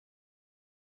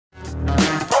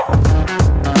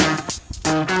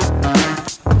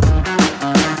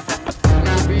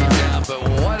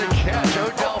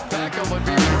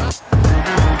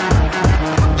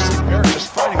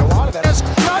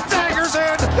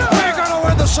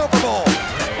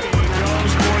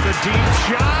Deep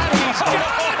shot. He's got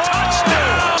a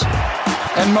touchdown.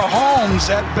 And Mahomes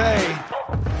at bay.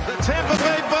 The Tampa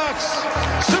Bay Bucks,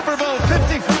 Super Bowl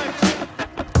 55.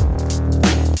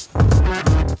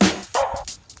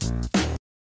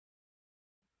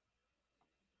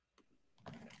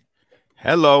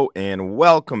 Hello and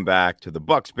welcome back to the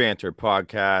Bucks Banter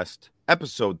Podcast,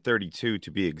 episode 32 to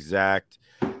be exact.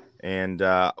 And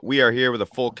we are here with a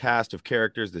full cast of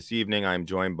characters this evening. I'm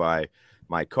joined by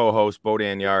my co-host,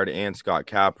 Bodan Yard and Scott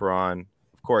Capron.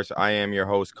 Of course, I am your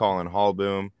host, Colin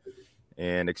Hallboom,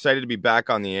 and excited to be back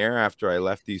on the air after I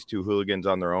left these two hooligans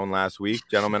on their own last week.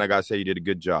 Gentlemen, I got to say you did a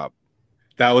good job.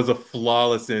 That was a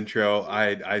flawless intro.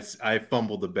 I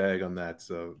fumbled the bag on that,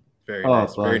 so very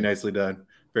nice. Very nicely done.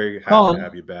 Very happy Colin, to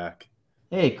have you back.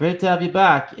 Hey, great to have you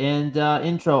back. And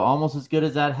intro almost as good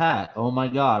as that hat. Oh my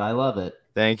God, I love it.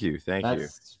 Thank you.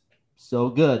 That's so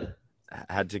good.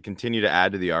 I had to continue to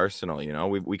add to the arsenal. You know,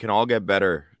 we can all get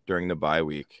better during the bye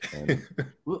week. And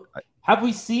have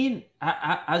we seen?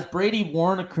 Has Brady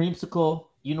worn a creamsicle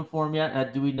uniform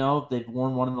yet? Do we know if they've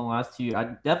worn one in the last 2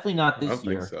 years? Definitely not this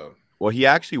year. Think so. Well, he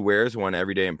actually wears one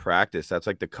every day in practice. That's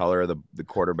like the color of the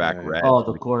quarterback red. Oh,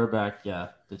 the quarterback, yeah.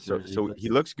 So he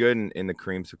looks good in the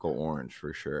creamsicle orange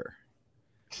for sure.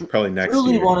 Probably next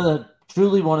truly year.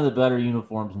 Truly one of the better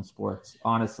uniforms in sports,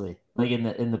 honestly. Like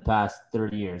in the past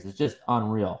 30 years. It's just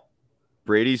unreal.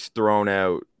 Brady's thrown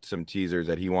out some teasers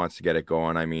that he wants to get it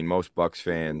going. I mean, most Bucks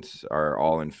fans are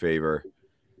all in favor.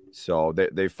 So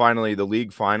the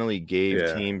league finally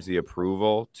gave teams the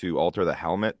approval to alter the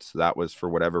helmets. That was for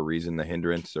whatever reason, the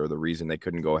hindrance or the reason they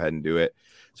couldn't go ahead and do it.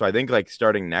 So I think like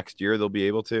starting next year, they'll be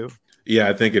able to. Yeah,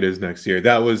 I think it is next year.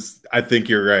 I think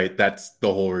you're right. That's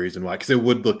the whole reason why. Because it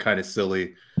would look kind of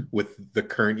silly with the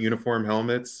current uniform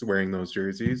helmets wearing those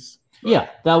jerseys. Yeah,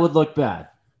 that would look bad.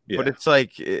 Yeah. But it's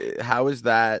like, how is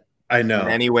that? I know. In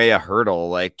any way a hurdle?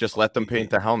 Like, just let them paint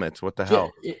the helmets. What the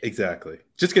hell? Exactly.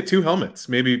 Just get two helmets.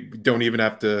 Maybe don't even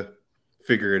have to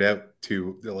figure it out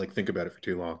to like think about it for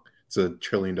too long. It's a $1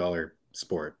 trillion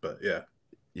sport, but yeah.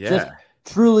 Just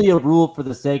truly a rule for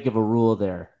the sake of a rule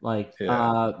there. Like,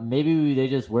 maybe they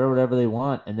just wear whatever they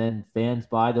want and then fans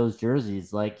buy those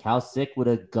jerseys. Like, how sick would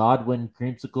a Godwin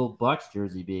creamsicle Bucks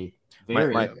jersey be?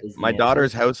 My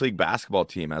daughter's house league basketball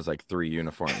team has like 3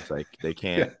 uniforms. Like, they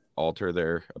can't alter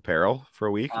their apparel for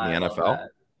a week in the NFL.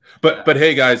 But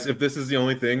hey guys, if this is the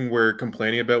only thing we're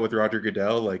complaining about with Roger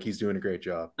Goodell, like he's doing a great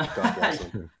job. God bless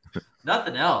him.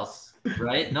 Nothing else,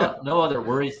 right? No other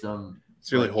worrisome.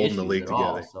 It's really holding the league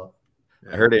together.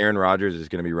 I heard Aaron Rodgers is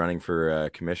going to be running for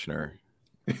commissioner.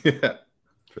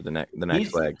 For the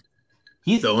next leg.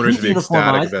 The owners would be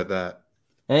ecstatic about that.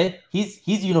 Hey, he's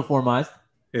uniformized.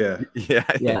 Yeah. He's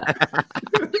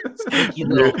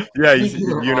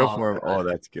uniform. Oh,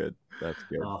 that's good. That's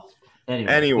good.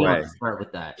 Anyway, start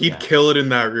with that. He'd kill it in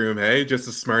that room, hey? Just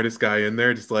the smartest guy in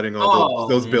there, just letting all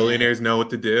those billionaires know what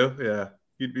to do. Yeah,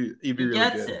 he'd be really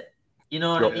gets good. It. You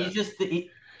know, he's just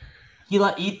he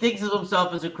thinks of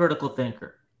himself as a critical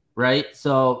thinker, right?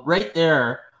 So right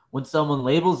there, when someone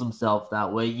labels himself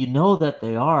that way, you know that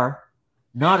they are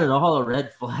not at all a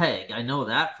red flag. I know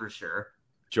that for sure.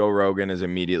 Joe Rogan is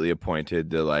immediately appointed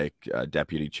to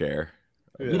deputy chair.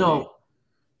 You know,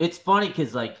 it's funny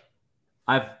because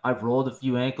I've rolled a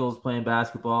few ankles playing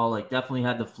basketball. Like definitely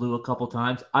had the flu a couple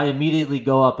times. I immediately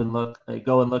go and look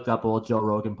up old Joe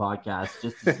Rogan podcast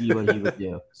just to see what he would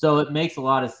do. So it makes a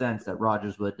lot of sense that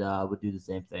Rodgers would do the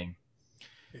same thing.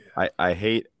 I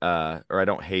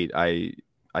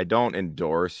don't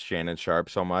endorse Shannon Sharpe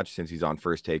so much since he's on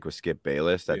First Take with Skip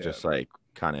Bayless. That just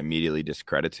kind of immediately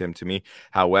discredits him to me.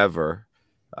 However,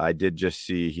 I did just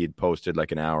see he'd posted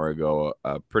like an hour ago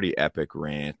a pretty epic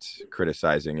rant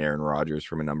criticizing Aaron Rodgers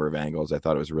from a number of angles. I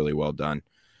thought it was really well done.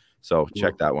 So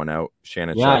check that one out.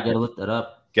 Shannon Sharpe. I gotta look that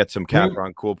up. Get some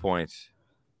Capron cool points.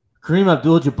 Kareem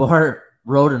Abdul-Jabbar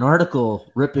wrote an article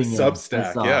ripping him.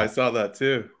 Substack. I saw that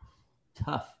too.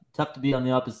 Tough to be on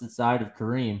the opposite side of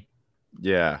Kareem.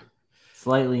 Yeah.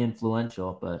 Slightly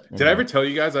influential, but did I ever tell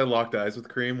you guys I locked eyes with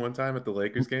Kareem one time at the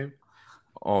Lakers game?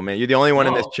 Oh man, you're the only one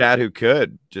in this chat who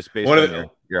could, just based on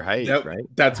your height, right?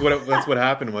 That's what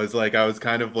happened was like I was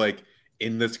kind of like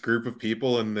in this group of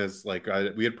people in this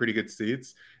we had pretty good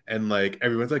seats and like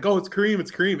everyone's like, oh, it's Kareem,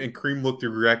 and Kareem looked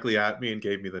directly at me and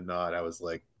gave me the nod. I was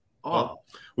like,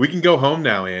 we can go home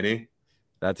now, Annie.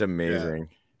 That's amazing.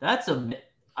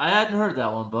 I hadn't heard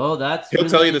that one, Bo. He'll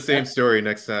tell you the same story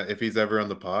next time if he's ever on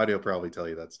the pod. He'll probably tell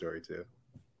you that story too.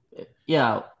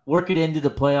 Yeah, work it into the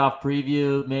playoff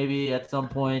preview maybe at some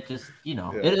point. Just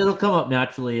it'll come up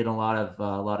naturally in a lot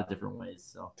of different ways.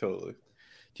 So totally.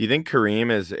 Do you think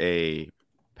Kareem is a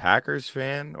Packers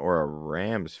fan or a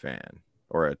Rams fan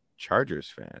or a Chargers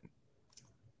fan?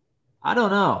 I don't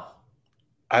know.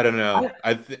 I don't know.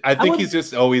 I think he's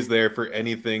just always there for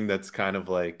anything that's kind of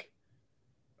like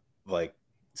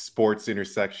sports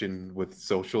intersection with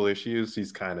social issues.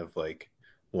 He's kind of like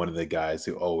one of the guys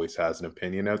who always has an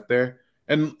opinion out there.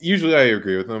 And usually I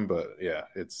agree with him, but yeah,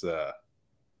 it's I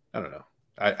don't know.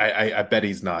 I bet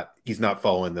he's not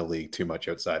following the league too much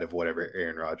outside of whatever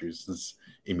Aaron Rodgers'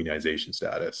 immunization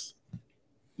status.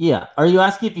 Yeah. Are you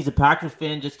asking if he's a Packers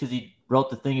fan just because he wrote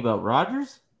the thing about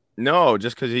Rodgers? No,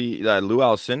 just because Lou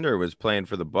Alcindor was playing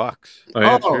for the Bucks. Oh,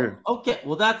 yeah, true. Okay.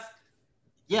 Well, that's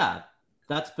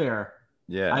fair.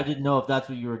 Yeah. I didn't know if that's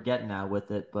what you were getting at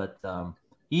with it, but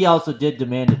he also did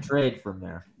demand a trade from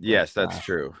there. Yes, that's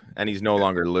true. And he's no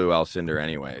longer Lou Alcindor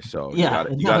anyway. So yeah,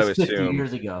 you got to 50 assume.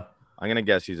 years ago. I'm going to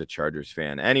guess he's a Chargers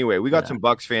fan. Anyway, we got some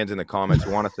Bucks fans in the comments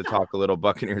who want us to talk a little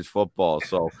Buccaneers football.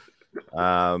 So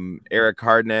Eric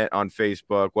Hardnett on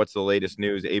Facebook, what's the latest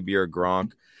news, AB or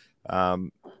Gronk?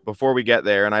 Before we get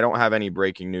there, and I don't have any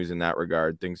breaking news in that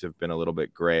regard, things have been a little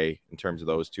bit gray in terms of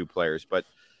those two players, but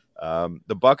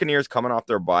the Buccaneers coming off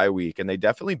their bye week, and they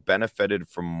definitely benefited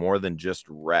from more than just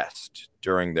rest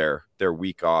during their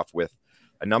week off, with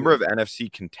a number of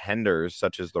NFC contenders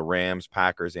such as the Rams,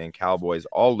 Packers, and Cowboys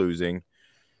all losing,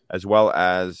 as well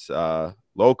as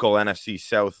local NFC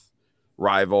South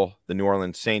rival, the New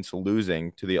Orleans Saints,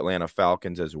 losing to the Atlanta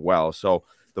Falcons as well. So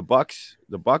the Bucks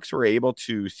were able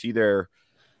to see their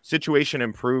situation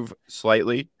improve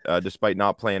slightly despite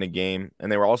not playing a game,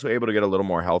 and they were also able to get a little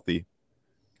more healthy.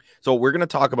 So we're going to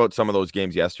talk about some of those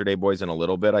games yesterday, boys, in a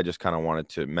little bit. I just kind of wanted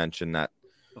to mention that.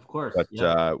 Of course. But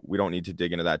we don't need to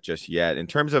dig into that just yet. In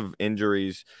terms of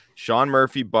injuries, Sean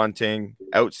Murphy-Bunting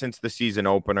out since the season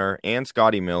opener, and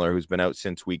Scotty Miller, who's been out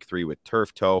since week 3 with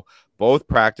turf toe, both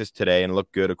practiced today and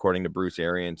look good according to Bruce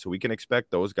Arians. So we can expect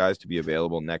those guys to be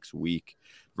available next week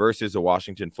versus the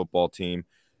Washington football team.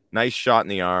 Nice shot in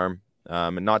the arm.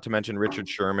 And not to mention Richard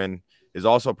Sherman is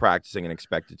also practicing and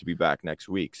expected to be back next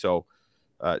week. So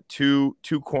two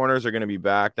corners are going to be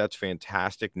back. That's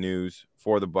fantastic news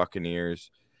for the Buccaneers.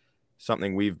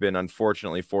 Something we've been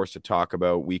unfortunately forced to talk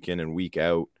about week in and week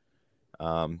out.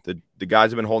 The guys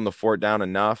have been holding the fort down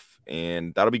enough,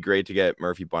 and that'll be great to get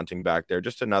Murphy-Bunting back there.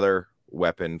 Just another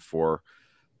weapon for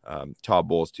Todd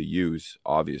Bowles to use,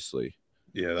 obviously.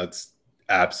 Yeah, that's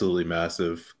absolutely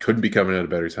massive. Couldn't be coming at a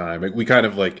better time. We kind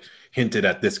of hinted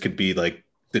at this could be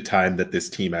the time that this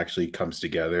team actually comes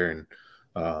together,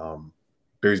 and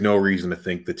there's no reason to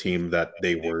think the team that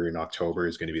they were in October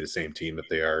is going to be the same team that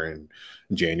they are in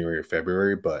January or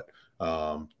February. But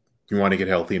you want to get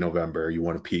healthy in November. You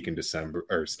want to peak in December,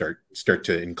 or start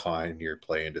to incline your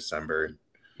play in December,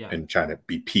 and trying to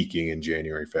be peaking in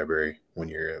January, February when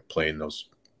you're playing those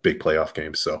big playoff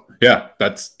games. So yeah,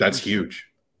 that's huge.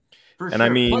 For and sure. I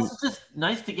mean, plus it's just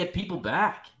nice to get people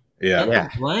back. Yeah, get them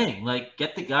playing.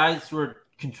 Get the guys who are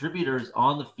contributors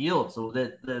on the field so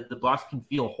that the Bucs can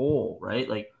feel whole, right?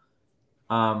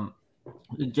 And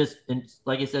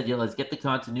like I said, let's get the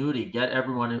continuity, get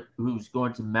everyone who's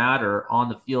going to matter on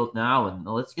the field now, and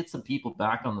let's get some people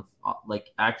back on the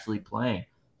actually playing.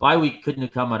 Bye week couldn't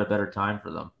have come at a better time for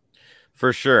them.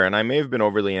 For sure, and I may have been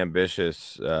overly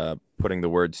ambitious putting the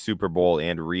word Super Bowl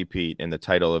and repeat in the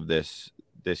title of this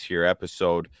here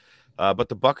episode, but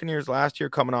the Buccaneers last year,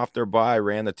 coming off their bye,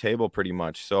 ran the table pretty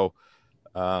much. So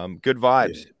good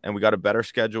vibes, and we got a better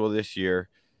schedule this year.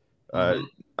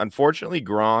 Unfortunately,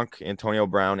 Gronk, Antonio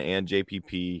Brown, and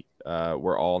JPP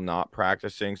were all not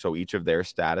practicing, so each of their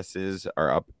statuses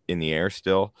are up in the air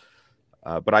still.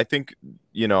 But I think,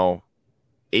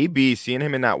 AB, seeing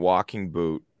him in that walking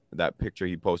boot, that picture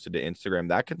he posted to Instagram,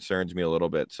 that concerns me a little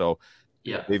bit. So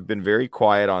they've been very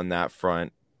quiet on that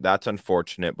front. That's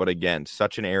unfortunate, but again,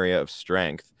 such an area of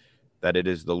strength that it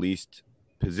is the least,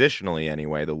 positionally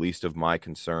anyway, the least of my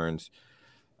concerns.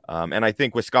 And I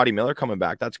think with Scotty Miller coming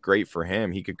back, that's great for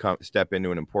him. He could step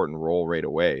into an important role right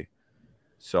away.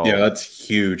 So yeah, that's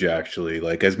huge, actually.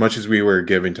 As much as we were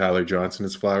giving Tyler Johnson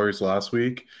his flowers last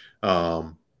week,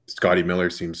 Scotty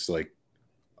Miller seems like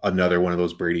another one of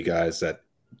those Brady guys that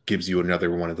gives you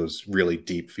another one of those really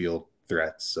deep field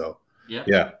threats. So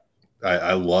yeah,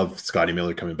 I love Scotty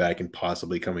Miller coming back and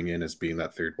possibly coming in as being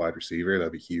that third wide receiver.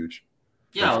 That'd be huge.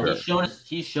 Yeah, well,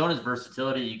 he's shown his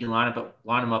versatility. You can line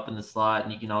him up in the slot,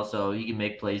 and you can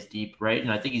make plays deep, right?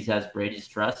 And I think he has Brady's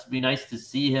trust. It'd be nice to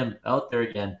see him out there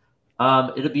again.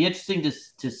 It'll be interesting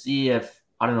to see if,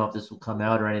 I don't know if this will come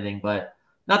out or anything, but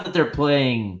not that they're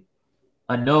playing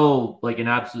an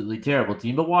absolutely terrible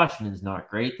team, but Washington's not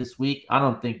great this week. I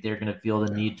don't think they're going to feel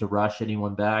the need to rush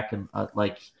anyone back. And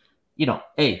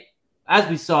hey, as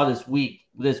we saw this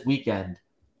weekend,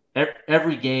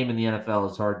 every game in the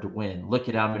NFL is hard to win. Look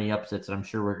at how many upsets. And I'm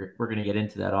sure we're going to get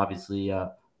into that obviously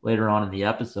later on in the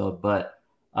episode. But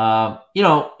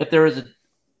if there is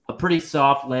a pretty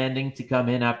soft landing to come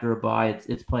in after a bye,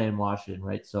 it's playing Washington,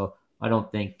 right? So I don't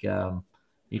think you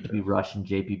need to be rushing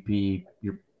JPP,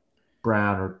 your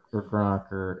Brown or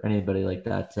Gronk or anybody like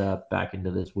that back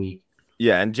into this week.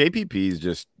 Yeah, and JPP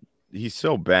is he's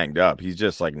so banged up. He's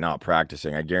just like not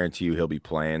practicing. I guarantee you he'll be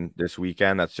playing this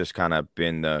weekend. That's just kind of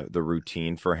been the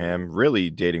routine for him, really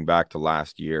dating back to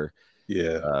last year.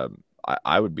 Yeah.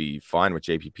 I would be fine with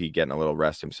JPP getting a little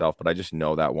rest himself, but I just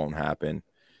know that won't happen.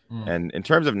 And in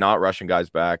terms of not rushing guys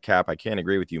back, Cap, I can't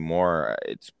agree with you more.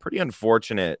 It's pretty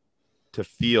unfortunate to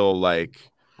feel like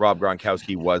Rob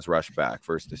Gronkowski was rushed back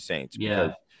versus the Saints.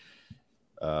 Yeah.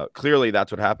 Because clearly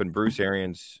that's what happened. Bruce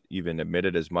Arians even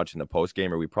admitted as much in the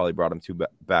postgame, or we probably brought him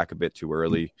back a bit too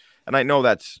early. And I know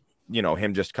that's,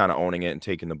 him just kind of owning it and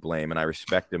taking the blame, and I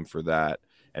respect him for that.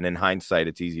 And in hindsight,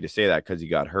 it's easy to say that because he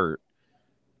got hurt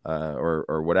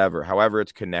or whatever. However,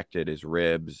 it's connected his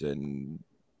ribs and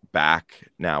back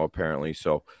now apparently.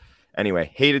 So anyway,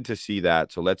 hated to see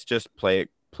that. So let's just play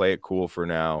it cool for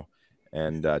now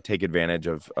and take advantage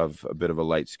of a bit of a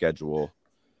light schedule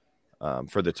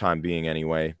for the time being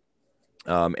anyway.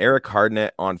 Eric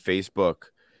Hardnett on Facebook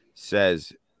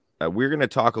says we're going to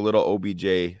talk a little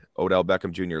OBJ, Odell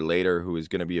Beckham Jr. later, who is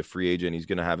going to be a free agent. He's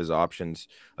going to have his options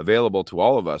available to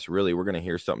all of us. Really, we're going to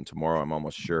hear something tomorrow, I'm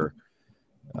almost sure,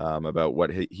 about what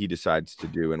he decides to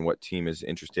do and what team is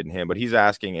interested in him. But he's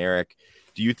asking, Eric,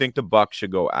 do you think the Bucs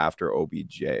should go after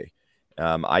OBJ?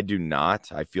 I do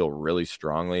not. I feel really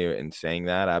strongly in saying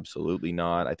that. Absolutely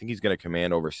not. I think he's going to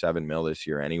command over $7 million this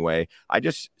year anyway. I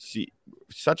just see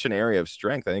such an area of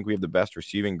strength. I think we have the best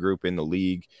receiving group in the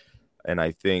league. And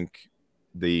I think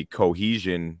the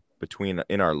cohesion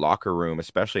in our locker room,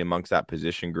 especially amongst that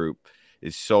position group,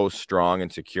 is so strong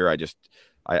and secure.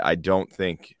 I don't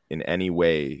think in any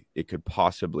way it could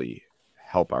possibly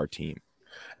help our team.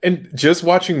 And just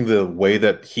watching the way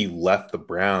that he left the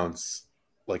Browns,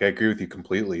 like, I agree with you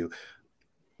completely.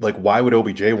 Like, why would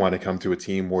OBJ want to come to a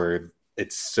team where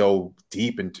it's so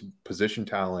deep into position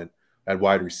talent at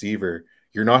wide receiver?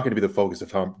 You're not going to be the focus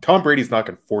of Tom Brady's not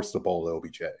going to force the ball to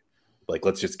OBJ. Like,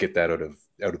 let's just get that out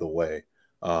of the way.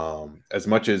 As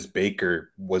much as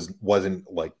Baker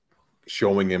wasn't like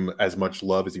showing him as much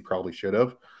love as he probably should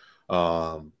have.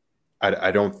 I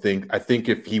think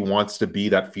if he wants to be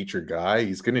that featured guy,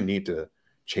 he's going to need to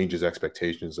change his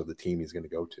expectations of the team he's going to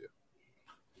go to.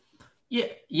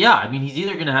 Yeah. I mean, he's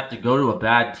either going to have to go to a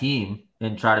bad team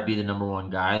and try to be the number one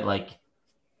guy. Like,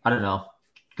 I don't know,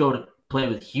 go to play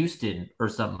with Houston or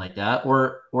something like that,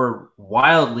 or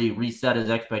wildly reset his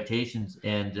expectations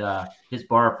and his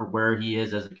bar for where he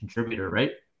is as a contributor,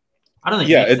 right? I don't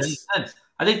think it makes any sense.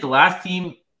 I think the last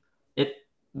team it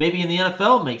maybe in the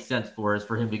NFL makes sense for is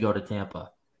for him to go to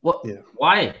Tampa. What? Yeah.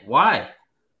 Why?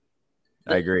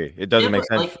 I agree. It doesn't make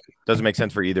sense. Doesn't make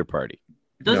sense for either party.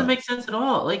 It doesn't make sense at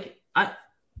all. Like,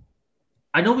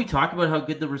 I know we talk about how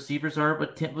good the receivers are,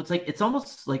 but it's like it's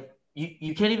almost like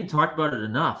you can't even talk about it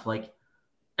enough. Like,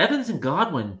 Evans and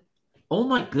Godwin, oh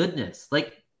my goodness.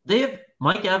 Like, they have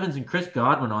Mike Evans and Chris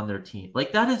Godwin on their team.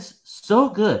 Like, that is so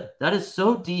good. That is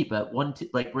so deep at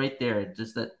like right there,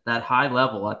 just that high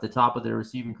level at the top of their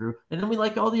receiving crew. And then we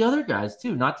like all the other guys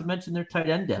too, not to mention their tight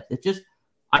end depth. It just,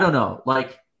 I don't know.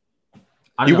 Like,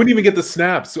 you wouldn't even get the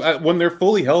snaps when they're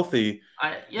fully healthy.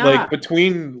 Like,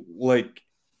 between like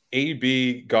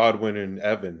AB, Godwin, and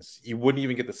Evans, you wouldn't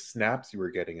even get the snaps you were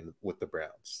getting with the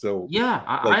Browns. So yeah,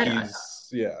 I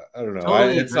don't know.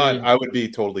 Totally I would be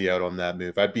totally out on that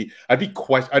move. I'd be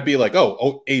like,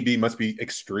 oh, AB must be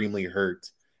extremely hurt,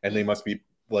 and they must be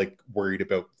like worried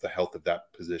about the health of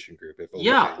that position group.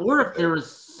 Or if there was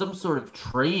some sort of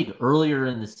trade earlier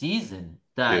in the season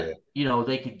that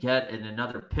they could get in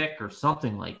another pick or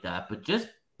something like that. But just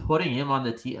putting him on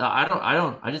the team,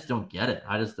 I just don't get it.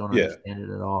 I just don't understand it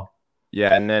at all.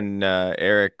 Yeah, and then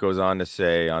Eric goes on to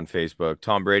say on Facebook,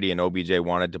 Tom Brady and OBJ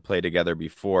wanted to play together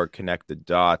before, connect the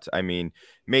dots. I mean,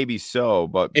 maybe so,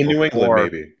 but in New England,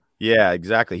 maybe. Yeah,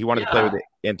 exactly. He wanted to play with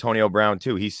Antonio Brown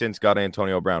too. He's since got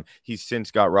Antonio Brown. He's since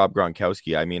got Rob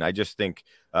Gronkowski. I mean, I just think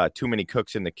too many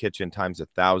cooks in the kitchen times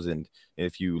 1,000.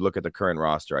 If you look at the current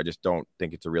roster, I just don't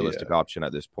think it's a realistic option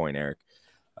at this point, Eric.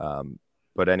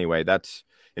 But anyway, that's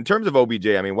in terms of OBJ.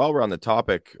 I mean, while we're on the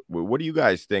topic, what do you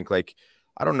guys think? Like,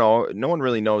 I don't know. No one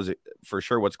really knows for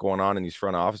sure what's going on in these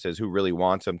front offices, who really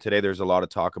wants him. Today, there's a lot of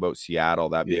talk about Seattle,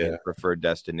 that being his preferred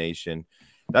destination.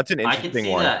 That's an interesting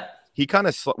one. That. He kind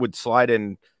of would slide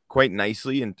in quite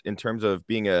nicely in terms of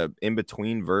being a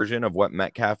in-between version of what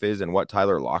Metcalf is and what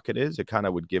Tyler Lockett is. It kind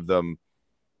of would give them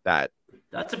that.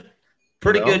 That's a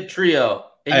pretty You know? good trio.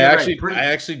 And I you're right, I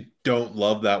actually don't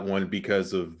love that one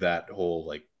because of that whole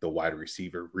like the wide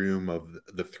receiver room of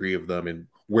the three of them and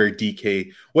what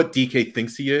DK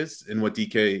thinks he is and what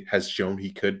DK has shown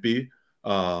he could be.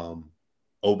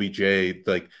 OBJ,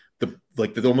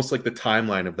 almost like the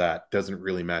timeline of that doesn't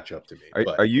really match up to me.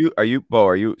 Are you Bo?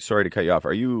 Are you, sorry to cut you off?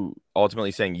 Are you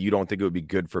ultimately saying you don't think it would be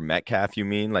good for Metcalf? You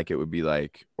mean like it would be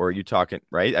like, or are you talking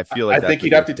right? I feel like I think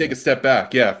he'd have to take a step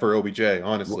back, for OBJ,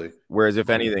 honestly. Whereas if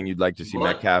anything, you'd like to see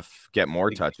Metcalf get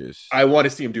more touches. I want to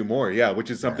see him do more,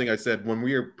 which is something I said when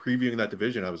we were previewing that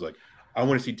division. I was like, I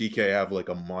want to see DK have like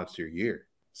a monster year.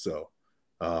 So,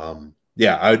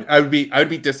 I would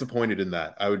be disappointed in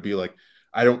that. I would be like,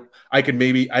 I don't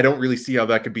really see how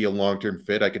that could be a long-term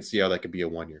fit. I could see how that could be a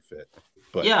 1-year fit.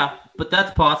 But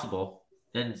that's possible.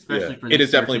 And especially for it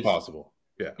is definitely possible.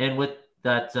 Yeah. And with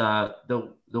that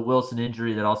the Wilson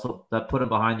injury that put him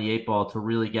behind the 8 ball to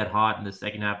really get hot in the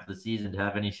second half of the season to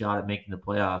have any shot at making the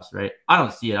playoffs, right? I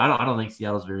don't see it. I don't think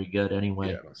Seattle's very good anyway.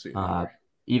 Yeah, I don't see it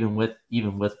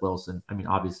even with Wilson. I mean,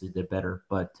 obviously they're better,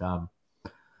 but I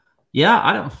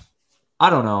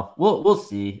don't know. We'll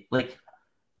see. Like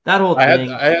that whole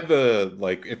thing. I had the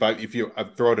if you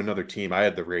throw out another team, I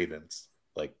had the Ravens.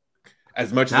 Like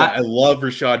as much as I love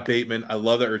Rashad Bateman, I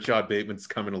love that Rashad Bateman's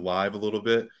coming alive a little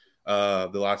bit. The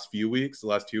last 2 weeks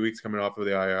coming off of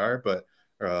the IR, but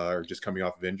or just coming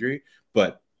off of injury.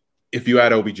 But if you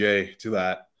add OBJ to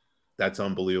that, that's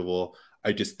unbelievable.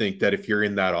 I just think that if you're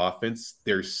in that offense,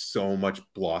 there's so much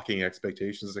blocking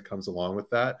expectations that comes along with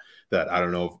that I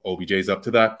don't know if OBJ's up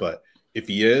to that, but if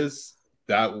he is,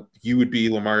 that you would be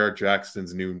Lamar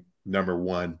Jackson's new number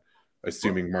one,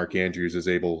 assuming Mark Andrews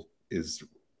is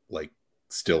like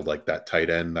still like that tight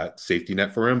end, that safety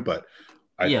net for him. But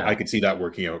I could see that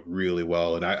working out really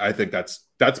well. And I think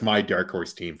that's my dark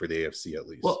horse team for the AFC at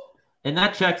least. Well, and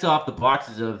that checks off the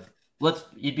boxes of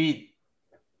you'd be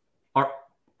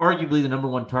arguably the number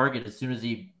one target as soon as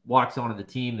he walks onto the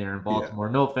team there in Baltimore.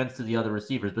 Yeah. No offense to the other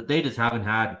receivers, but they just haven't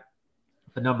had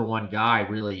the number one guy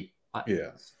really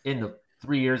in the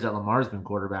 3 years that Lamar's been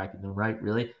quarterbacking them, right?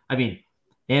 Really? I mean,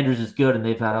 Andrews is good and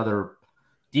they've had other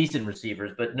decent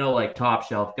receivers, but no like top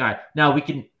shelf guy. Now you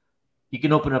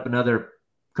can open up another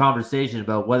conversation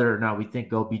about whether or not we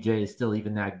think OBJ is still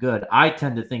even that good. I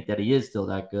tend to think that he is still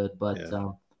that good, but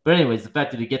anyways, the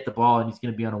fact that he get the ball and he's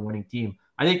going to be on a winning team,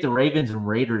 I think the Ravens and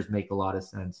Raiders make a lot of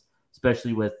sense,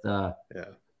 especially with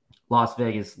Las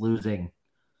Vegas losing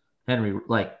Henry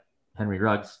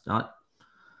Ruggs.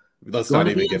 Let's not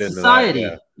even get into society.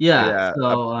 That. Yeah.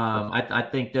 So I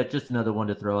think that's just another one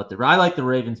to throw out there. I like the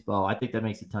Ravens ball. I think that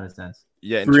makes a ton of sense.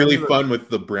 Yeah, it's really fun with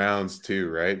the Browns too,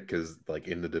 right? Because like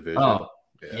in the division. Oh,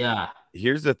 yeah.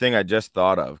 Here's the thing I just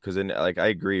thought of, because I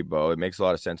agree, Bo. It makes a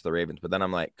lot of sense, the Ravens. But then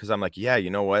I'm like, yeah, you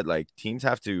know what? Like teams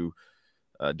have to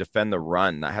defend the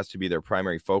run. That has to be their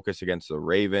primary focus against the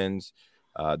Ravens.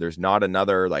 There's not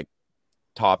another like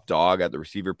top dog at the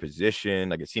receiver position.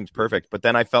 Like it seems perfect. But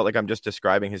then I felt like I'm just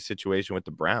describing his situation with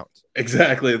the Browns.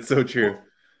 Exactly. It's so true.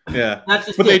 Yeah. That's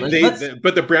just but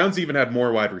but the Browns even had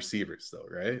more wide receivers though,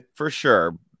 right? For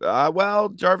sure. Well,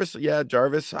 Jarvis. I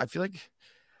feel like,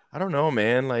 I don't know,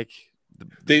 man. Like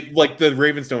the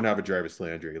Ravens don't have a Jarvis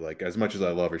Landry. Like as much as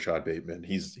I love Rashad Bateman,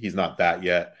 he's not that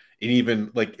yet. And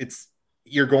even like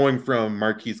you're going from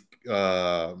Marquise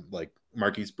Brown,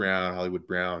 Hollywood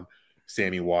Brown,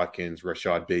 Sammy Watkins,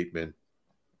 Rashad Bateman,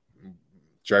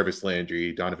 Jarvis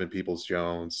Landry, Donovan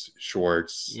Peoples-Jones,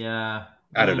 Schwartz. Yeah.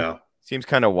 I don't know. Seems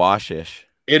kind of washish.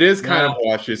 It is kind of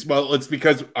washish. Well, it's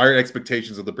because our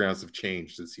expectations of the Browns have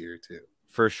changed this year too.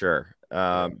 For sure.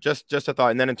 Just a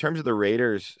thought. And then in terms of the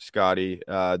Raiders, Scotty,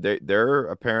 they're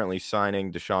apparently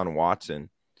signing Deshaun Watson.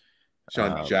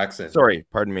 Jackson. Sorry,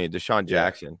 pardon me, Deshaun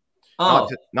Jackson. Oh.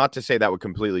 Not to say that would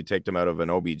completely take them out of an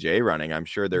OBJ running. I'm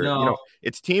sure they're,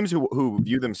 it's teams who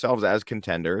view themselves as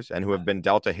contenders and who have been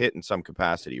dealt a hit in some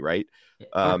capacity, right?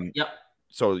 Yep.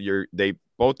 So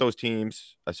both those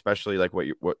teams, especially like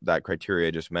what that criteria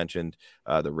I just mentioned,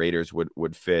 the Raiders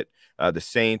would fit. The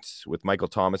Saints with Michael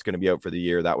Thomas going to be out for the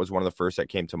year. That was one of the first that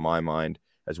came to my mind,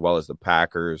 as well as the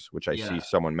Packers, which I see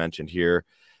someone mentioned here.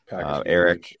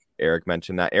 Eric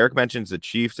mentioned that. Eric mentions the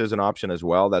Chiefs as an option as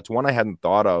well. That's one I hadn't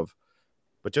thought of,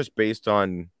 but just based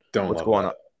on what's going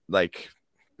on, like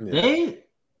they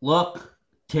look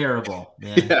terrible,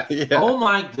 man. Yeah. Oh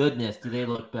my goodness, do they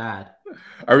look bad?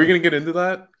 Are we gonna get into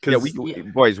that?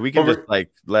 Boys, we can just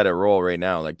like let it roll right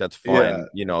now. Like that's fine.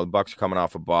 Yeah. The Bucs are coming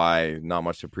off a bye. Not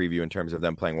much to preview in terms of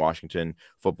them playing Washington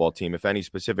football team. If any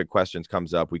specific questions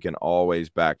comes up, we can always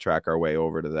backtrack our way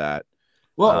over to that.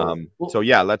 Well, so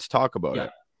let's talk about it.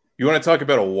 You want to talk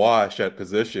about a wash at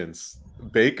positions?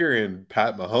 Baker and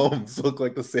Pat Mahomes look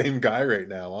like the same guy right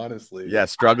now, honestly. Yeah,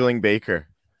 struggling Baker.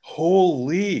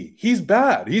 Holy, he's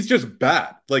bad. He's just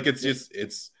bad. Like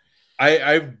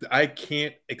I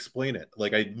can't explain it.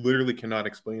 Like I literally cannot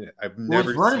explain it. I've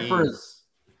never he's running seen. for his.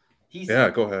 Yeah,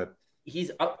 go ahead.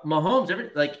 He's up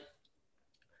Mahomes.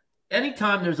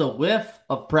 Anytime there's a whiff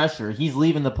of pressure, he's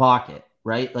leaving the pocket,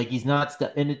 right? Like he's not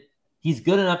he's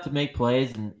good enough to make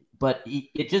plays, but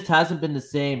it just hasn't been the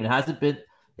same. It hasn't been.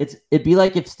 It'd be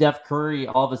like if Steph Curry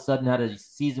all of a sudden had a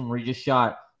season where he just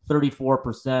shot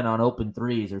 34% on open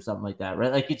threes or something like that,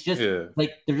 right? Like it's just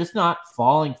like they're just not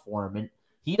falling for him, and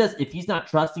if he's not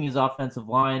trusting his offensive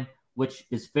line, which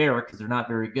is fair because they're not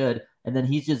very good, and then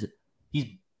he's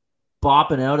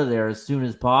bopping out of there as soon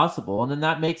as possible. And then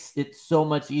that makes it so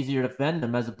much easier to defend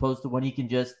him as opposed to when he can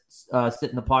just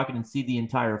sit in the pocket and see the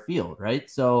entire field, right?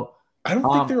 So I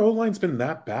don't think their O-line's been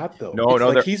that bad though. No,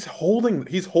 like he's holding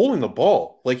the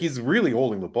ball. Like he's really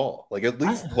holding the ball. Like at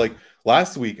least like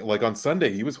last week, like on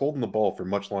Sunday, he was holding the ball for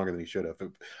much longer than he should have.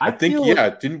 I think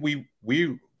didn't we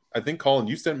I think Colin,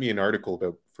 you sent me an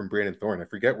article from Brandon Thorne. I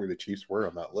forget where the Chiefs were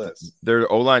on that list. Their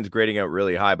O-line's grading out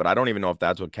really high, but I don't even know if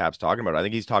that's what Cap's talking about. I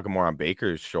think he's talking more on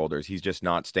Baker's shoulders. He's just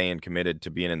not staying committed to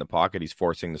being in the pocket. He's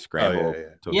forcing the scramble.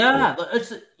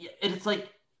 It's like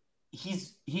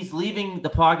he's leaving the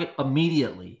pocket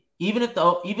immediately. Even if the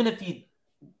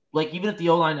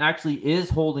O-line actually is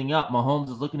holding up, Mahomes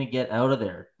is looking to get out of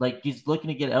there. Like he's looking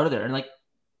to get out of there. And like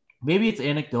maybe it's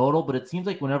anecdotal, but it seems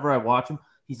like whenever I watch him,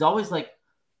 he's always like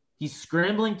he's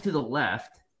scrambling to the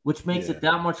left, which makes it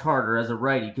that much harder as a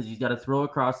righty because he's got to throw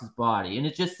across his body. And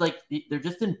it's just like they're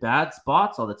just in bad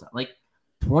spots all the time. Like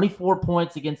 24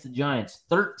 points against the Giants,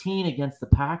 13 against the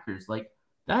Packers. Like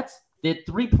they had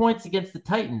 3 points against the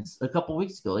Titans a couple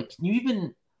weeks ago. Like, can you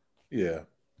even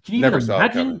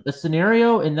imagine a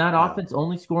scenario in that offense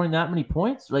only scoring that many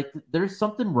points? Like, there's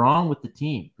something wrong with the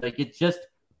team. Like, it's just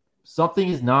something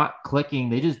is not clicking.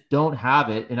 They just don't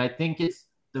have it. And I think it's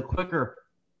the quicker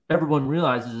everyone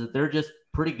realizes that they're just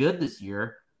pretty good this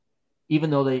year, even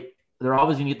though they're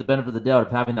always going to get the benefit of the doubt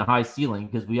of having the high ceiling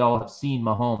because we all have seen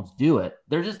Mahomes do it.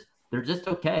 They're just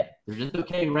okay. They're just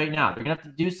okay right now. They're going to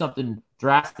have to do something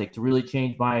drastic to really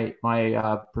change my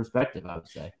perspective, I would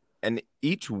say. And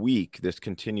each week this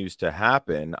continues to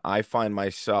happen. I find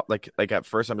myself like at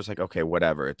first I'm just like, okay,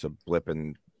 whatever. It's a blip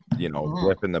in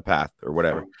the path or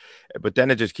whatever. But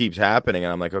then it just keeps happening.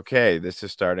 And I'm like, okay, this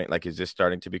is starting. Like, is this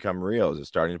starting to become real? Is it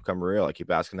starting to become real? I keep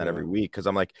asking that every week because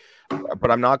I'm like, but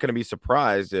I'm not going to be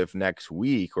surprised if next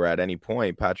week or at any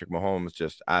point Patrick Mahomes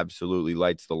just absolutely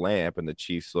lights the lamp and the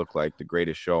Chiefs look like the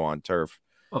greatest show on turf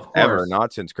ever,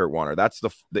 not since Kurt Warner. That's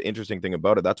the interesting thing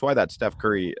about it. That's why that Steph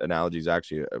Curry analogy is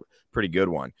actually a pretty good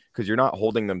one because you're not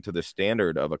holding them to the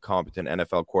standard of a competent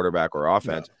NFL quarterback or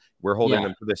offense. No. We're holding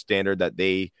them to the standard that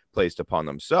they placed upon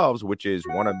themselves, which is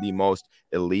one of the most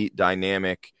elite,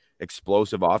 dynamic,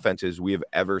 explosive offenses we have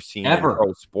ever seen in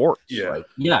pro sports. Yeah,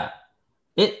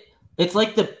 it's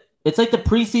like the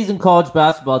preseason college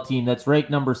basketball team that's ranked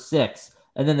number 6,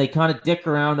 and then they kind of dick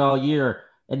around all year,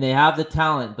 and they have the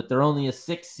talent, but they're only a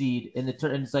 6 seed in the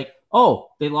turn. And it's like, oh,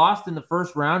 they lost in the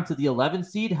first round to the 11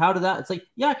 seed. How did that? It's like,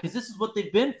 yeah, because this is what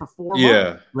they've been for 4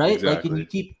 months, right? Exactly. Like, and you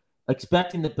keep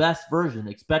expecting the best version.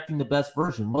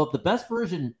 Well, if the best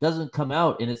version doesn't come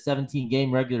out in a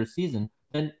 17-game regular season,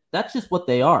 then that's just what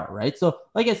they are, right? So,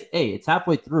 I guess, hey, it's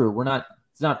halfway through.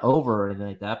 It's not over or anything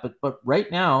like that. But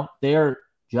right now, they are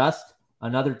just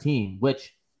another team,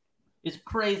 which is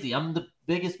crazy. I'm the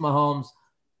biggest Mahomes,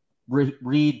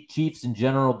 Reed, Chiefs in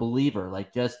general believer.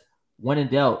 Like, just when in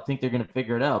doubt, think they're going to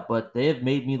figure it out. But they have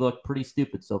made me look pretty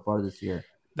stupid so far this year.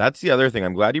 That's the other thing.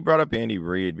 I'm glad you brought up Andy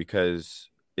Reid because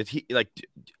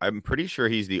I'm pretty sure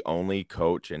he's the only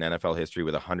coach in NFL history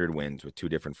with 100 wins with 2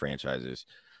 different franchises.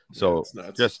 So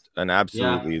just an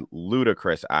absolutely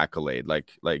ludicrous accolade,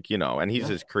 and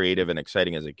he's as creative and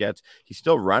exciting as it gets. He's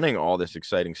still running all this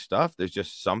exciting stuff. There's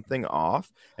just something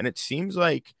off. And it seems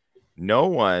like no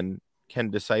one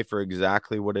can decipher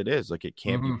exactly what it is. Like, it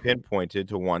can't be pinpointed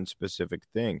to one specific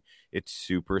thing. It's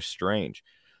super strange.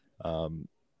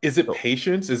 Is it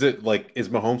patience? Is it like, is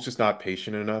Mahomes just not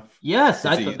patient enough? Yes,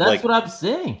 that's what I'm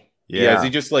saying. Yeah. Is he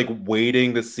just like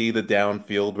waiting to see the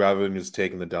downfield rather than just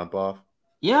taking the dump off?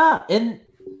 Yeah, and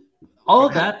all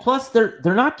of that. Plus, they're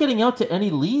not getting out to any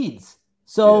leads.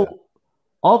 So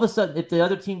all of a sudden, if the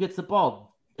other team gets the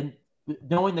ball, and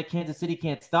knowing that Kansas City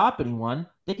can't stop anyone,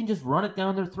 they can just run it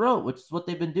down their throat, which is what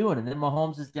they've been doing. And then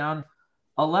Mahomes is down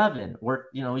 11, or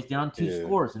he's down 2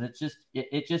 scores, and it's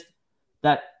just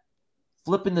that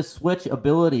flipping the switch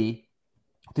ability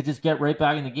to just get right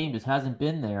back in the game just hasn't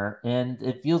been there, and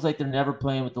it feels like they're never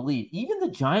playing with the lead. Even the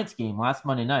Giants game last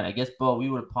Monday night, I guess, Bo, we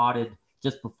would have potted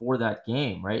just before that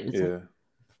game, right? Like,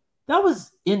 that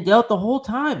was in doubt the whole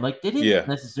time. Like, they didn't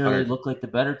necessarily look like the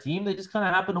better team. They just kind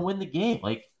of happened to win the game.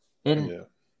 Like,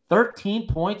 13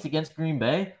 points against Green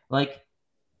Bay. Like,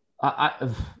 I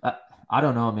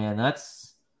don't know, man.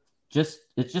 It's just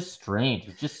strange.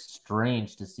 It's just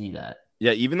strange to see that.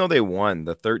 Yeah, even though they won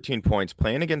the 13 points,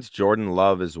 playing against Jordan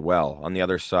Love as well on the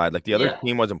other side. Like, the other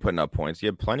team wasn't putting up points. He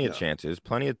had plenty of chances,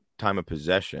 plenty of time of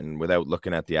possession without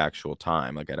looking at the actual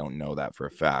time. Like, I don't know that for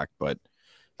a fact, but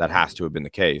that has to have been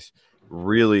the case.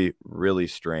 Really, really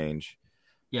strange.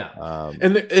 Yeah.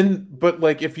 But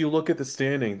like, if you look at the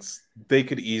standings, they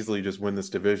could easily just win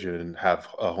this division and have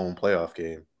a home playoff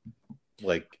game.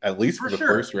 Like, at least for the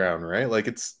first round, right? Like,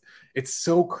 it's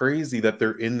so crazy that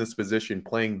they're in this position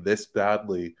playing this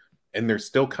badly, and they're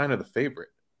still kind of the favorite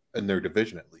in their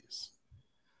division, at least.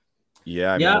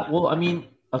 Yeah. I'd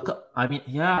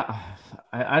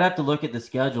have to look at the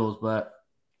schedules, but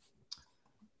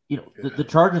the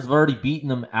Chargers have already beaten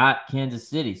them at Kansas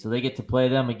City, so they get to play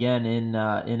them again in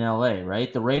LA,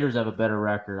 right? The Raiders have a better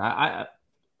record.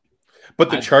 But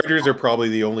the Chargers are probably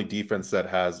the only defense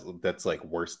that's like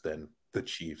worse than the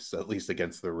Chiefs, at least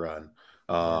against the run.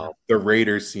 The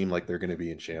Raiders seem like they're going to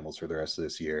be in shambles for the rest of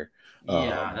this year.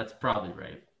 That's probably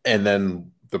right. And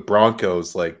then the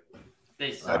Broncos, like,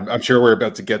 I'm sure we're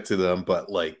about to get to them, but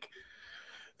like,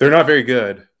 they're not very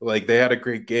good. Like, they had a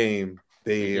great game.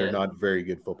 They are not a very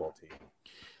good football team.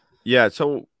 Yeah.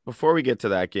 So before we get to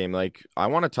that game, like, I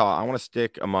want to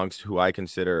stick amongst who I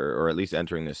consider, or at least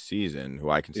entering this season,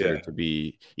 who I consider to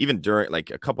be, even during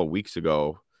like a couple of weeks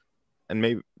ago, and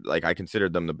maybe like I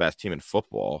considered them the best team in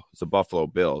football. It's the Buffalo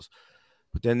Bills.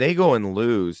 But then they go and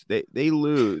lose. They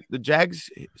lose. The Jags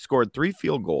scored 3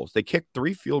 field goals. They kicked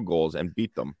 3 field goals and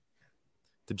beat them.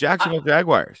 The Jacksonville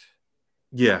Jaguars.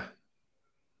 Yeah.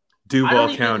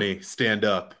 Duval County, stand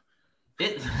up.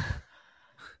 It's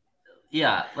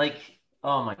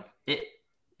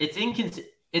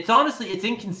honestly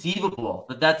inconceivable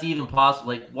that that's even possible.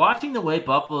 Like, watching the way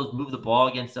Buffalo's move the ball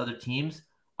against other teams,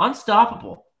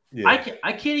 unstoppable. Yeah.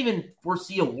 I can't even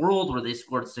foresee a world where they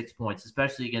scored 6 points,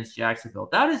 especially against Jacksonville.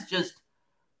 That is just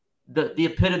the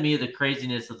epitome of the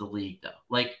craziness of the league, though.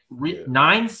 Like,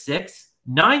 9-6,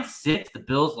 the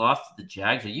Bills lost to the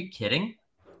Jags. Are you kidding?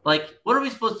 Like, what are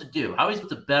we supposed to do? How are we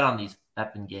supposed to bet on these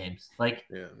effing games? Like,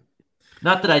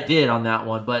 not that I did on that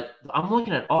one, but I'm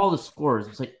looking at all the scores.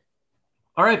 It's like,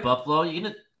 all right, Buffalo, you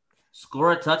gonna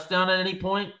score a touchdown at any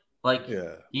point? Like,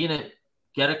 you gonna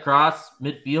get across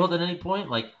midfield at any point?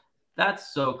 Like,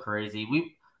 that's so crazy.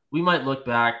 We might look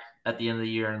back at the end of the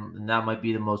year, and that might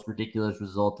be the most ridiculous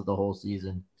result of the whole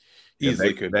season.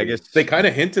 Easily could. Vegas. They kind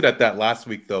of hinted at that last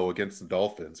week, though, against the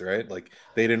Dolphins, right? Like,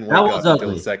 they didn't work out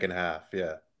until the second half.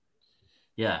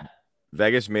 Yeah.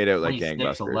 Vegas made out like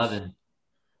gangbusters. 11.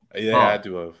 Yeah, I had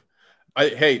to have.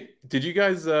 Hey, did you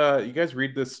guys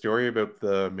read this story about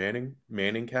the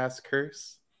Manning cast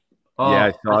curse? Oh, yeah,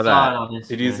 I saw that.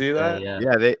 Did you see that?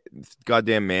 Yeah, they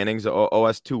goddamn Manning's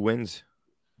OS 2 wins.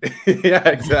 Yeah,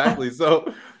 exactly.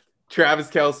 So Travis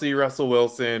Kelce, Russell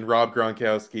Wilson, Rob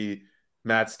Gronkowski,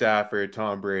 Matt Stafford,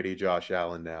 Tom Brady, Josh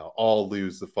Allen now all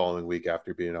lose the following week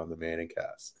after being on the Manning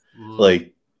cast.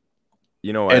 Like,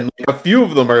 you know what? And like, a few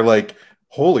of them are like,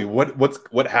 holy,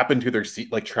 what happened to their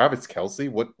seat? Like, Travis Kelce,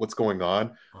 what's going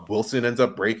on? Wilson ends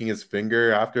up breaking his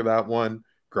finger after that one.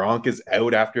 Gronk is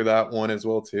out after that one as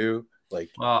well too. Like,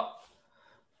 all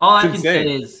I can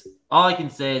say is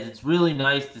it's really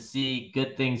nice to see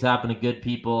good things happen to good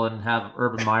people and have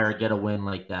Urban Meyer get a win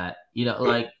like that. You know,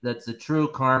 like, that's a true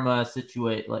karma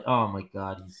situation. Like, oh my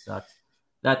God, he sucks.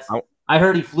 I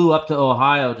heard he flew up to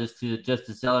Ohio just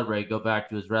to celebrate, go back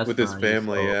to his restaurant with his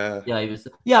family.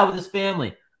 With his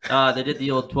family. They did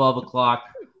the old 12 o'clock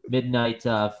midnight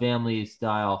family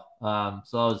style.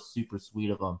 So that was super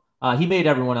sweet of him. He made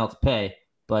everyone else pay,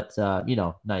 but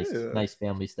nice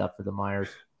family stuff for the Myers.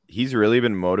 He's really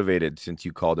been motivated since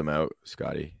you called him out,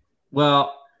 Scotty.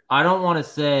 Well, I don't want to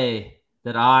say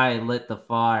that I lit the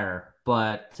fire,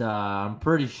 but I'm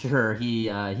pretty sure he's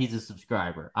a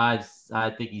subscriber. I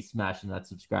think he's smashing that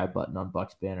subscribe button on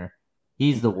Bucks Banner.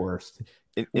 He's the worst.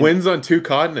 Wins on 2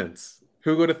 continents.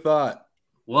 Who would have thought?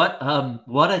 What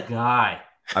a guy.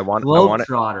 I want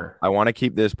to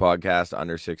keep this podcast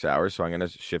under 6 hours, so I'm going to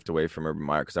shift away from Urban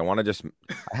Meyer because I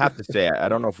have to say, I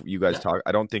don't know if you guys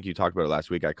I don't think you talked about it last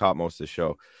week. I caught most of the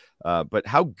show, but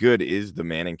how good is the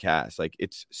Manning cast? Like,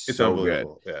 it's so good.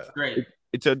 Yeah, great.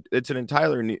 It's an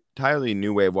entirely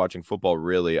new way of watching football,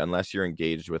 really, unless you're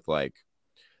engaged with like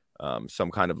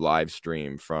some kind of live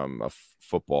stream from a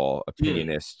football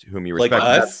opinionist whom you Like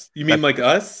respect. us? You mean like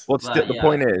us? Well, the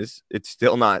point is, it's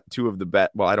still not two of the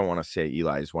best. Well, I don't want to say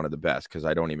Eli is one of the best because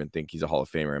I don't even think he's a Hall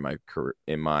of Famer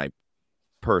in my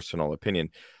personal opinion.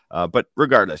 But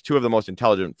regardless, two of the most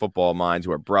intelligent football minds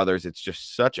who are brothers. It's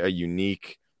just such a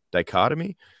unique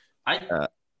dichotomy.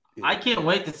 I can't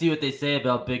wait to see what they say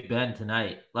about Big Ben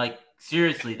tonight. Like,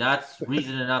 seriously, that's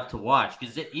reason enough to watch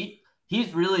because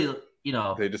he's really,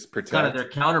 they just protect kind of their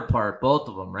counterpart, both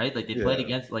of them, right? Like they played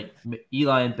against like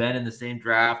Eli and Ben in the same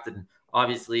draft, and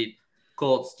obviously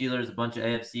Colts, Steelers, a bunch of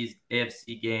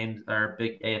AFC games or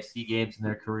big AFC games in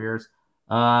their careers.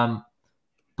 But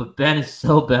Ben is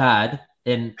so bad,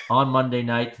 and on Monday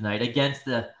night tonight against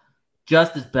the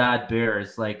just as bad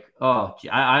Bears, like,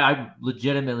 I'm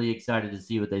legitimately excited to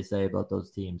see what they say about those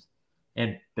teams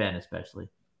and Ben especially.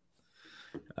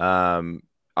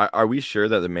 Are we sure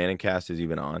that the Manning cast is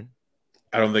even on?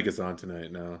 I don't think it's on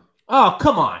tonight. No. Oh,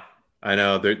 come on. I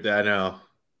know. I know.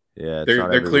 Yeah,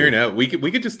 they're clearing out. We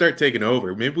could just start taking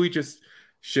over. Maybe we just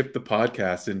shift the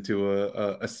podcast into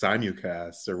a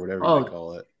simulcast or whatever they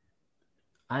call it.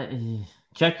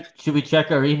 Should we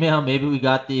check our email? Maybe we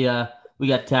got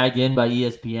tagged in by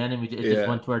ESPN and it just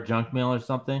went to our junk mail or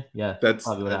something. Yeah,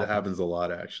 that happens a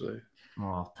lot actually.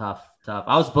 Oh, tough.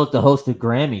 I was supposed to host the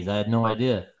Grammys. I had no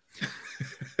idea.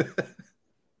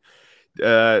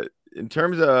 In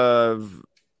terms of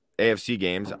AFC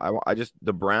games, I just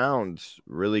the Browns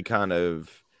really kind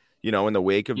of, in the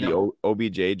wake of the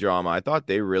OBJ drama, I thought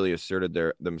they really asserted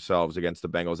themselves against the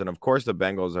Bengals. And of course, the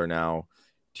Bengals are now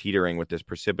teetering with this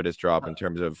precipitous drop in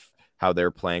terms of how they're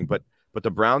playing. But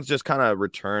the Browns just kind of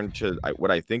returned to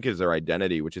what I think is their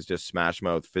identity, which is just smash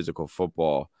mouth physical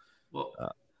football. Well,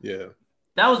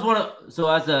 that was so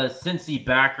as a Cincy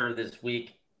backer this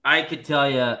week, I could tell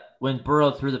you when Burrow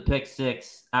threw the pick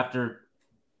six after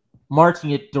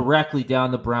marching it directly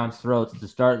down the Browns' throats to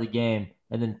start the game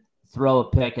and then throw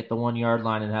a pick at the 1 yard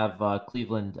line and have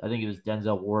Cleveland, I think it was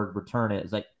Denzel Ward, return it.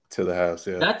 It's like to the house.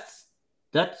 Yeah.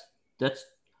 That's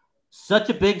such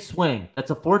a big swing. That's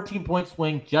a 14-point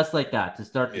swing just like that to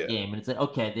start the game. And it's like,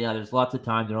 okay, there's lots of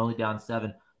time. They're only down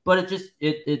 7. But it just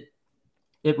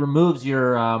it removes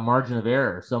your margin of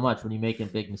error so much when you make a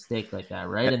big mistake like that,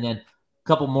 right? And then a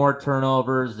couple more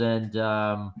turnovers, and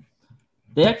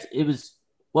it was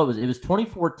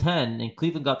 24-10, and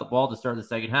Cleveland got the ball to start the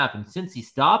second half, and since he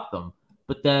stopped them,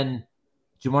 but then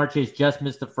Jamar Chase just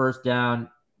missed the first down.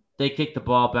 They kicked the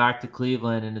ball back to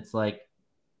Cleveland, and it's like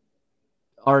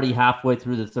already halfway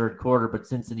through the third quarter, but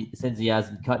since he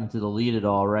hasn't cut into the lead at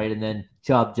all, right? And then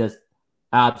Chubb just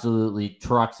absolutely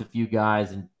trucks a few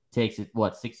guys and takes it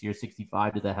 60 or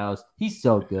 65 to the house. He's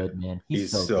so good, man.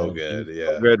 He's so good.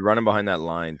 Yeah, good running behind that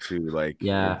line too. Like,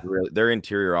 really, their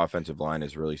interior offensive line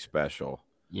is really special.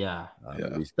 Yeah,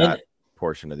 at least that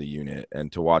portion of the unit,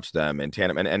 and to watch them in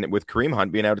tandem, and with Kareem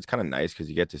Hunt being out, it's kind of nice because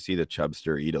you get to see the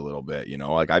Chubster eat a little bit.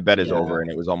 Like I bet his over, and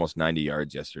it was almost 90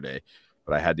 yards yesterday,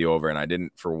 but I had the over, and I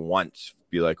didn't for once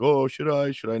be like, oh, should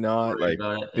I not? Like,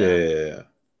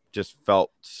 just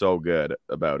felt so good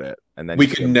about it. And then we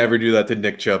could never do that to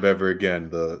Nick Chubb ever again.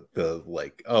 The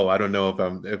like, I don't know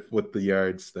if with the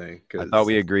yards thing. I thought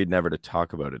we agreed never to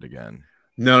talk about it again.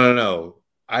 No.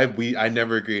 I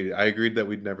never agreed. I agreed that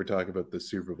we'd never talk about the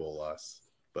Super Bowl loss.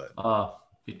 But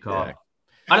good call. Yeah.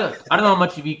 I don't know how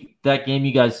much of that game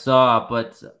you guys saw,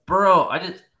 but Burrow, I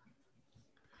just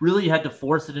really had to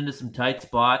force it into some tight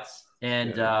spots,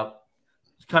 and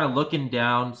kind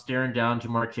of staring down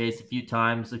Jamar Chase a few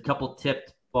times. A couple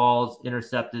tipped balls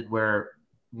intercepted where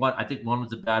I think one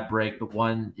was a bad break, but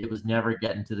one, it was never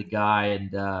getting to the guy.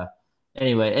 And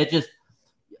anyway,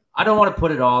 I don't want to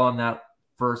put it all on that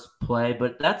first play,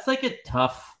 but that's like a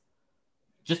tough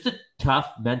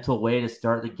mental way to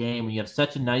start the game. When you have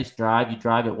such a nice drive, you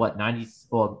drive at 90,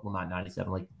 well, not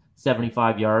 97, like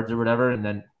 75 yards or whatever, and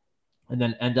then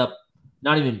end up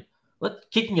not even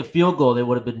kicking a field goal. They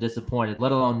would have been disappointed,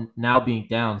 let alone now being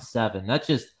down 7.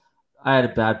 I had a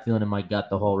bad feeling in my gut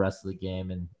the whole rest of the game,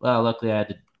 and luckily I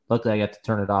got to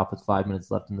turn it off with 5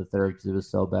 minutes left in the third because it was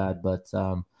so bad. But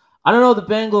I don't know, the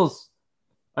Bengals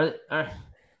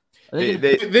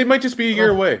they might just be a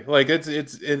year away. Like it's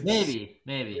maybe.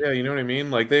 Yeah, you know what I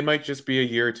mean? Like they might just be a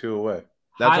year or two away.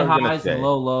 That's high highs and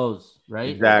low lows, right?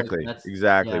 Exactly.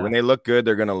 Yeah. When they look good,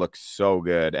 they're gonna look so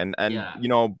good. And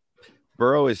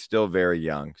Burrow is still very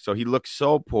young, so he looks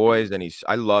so poised, and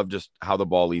I love just how the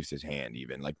ball leaves his hand.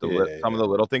 Even like some of the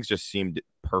little things just seemed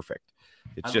perfect.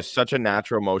 It's just such a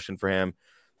natural motion for him.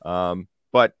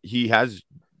 But he has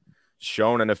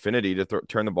shown an affinity to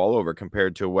turn the ball over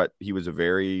compared to what he was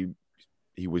very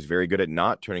good at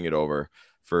not turning it over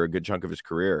for a good chunk of his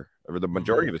career, or the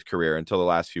majority of his career until the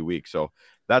last few weeks. So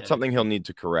that's something he'll need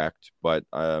to correct, but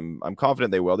I'm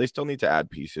confident they will. They still need to add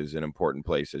pieces in important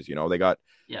places. You know, they got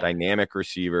dynamic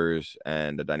receivers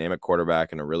and a dynamic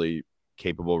quarterback and a really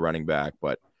capable running back,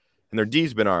 and their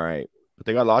D's been all right, but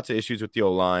they got lots of issues with the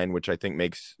O-line, which I think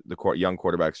makes the young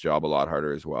quarterback's job a lot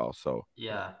harder as well. So he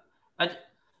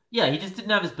just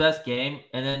didn't have his best game.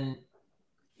 And then,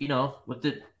 you know,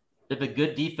 if a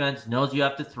good defense knows you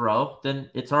have to throw, then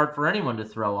it's hard for anyone to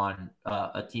throw on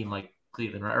a team like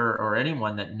Cleveland, or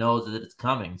anyone that knows that it's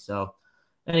coming. So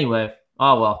anyway,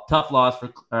 tough loss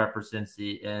for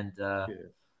Cincy, and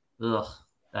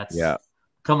that's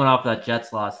coming off that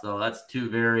Jets loss though. That's 2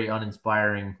 very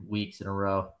uninspiring weeks in a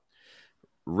row.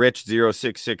 Rich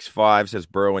 0665 says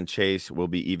Burrow and Chase will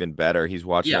be even better. He's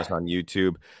watching us on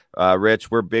YouTube. Rich,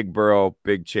 we're big Burrow,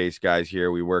 big Chase guys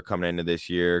here. We were coming into this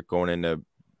year, going into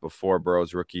before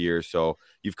Burrow's rookie year. So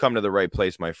you've come to the right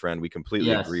place, my friend. We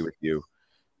completely agree with you.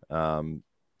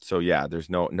 So yeah, there's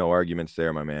no arguments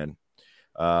there, my man.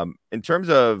 In terms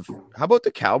of, how about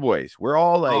the Cowboys? We're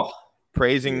all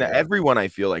praising that. Everyone, I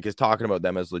feel like, is talking about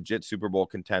them as legit Super Bowl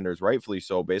contenders, rightfully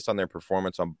so, based on their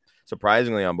performance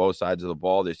surprisingly on both sides of the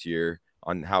ball this year,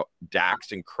 on how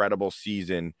Dak's incredible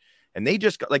season. And they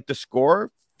just got, like, the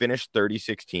score finished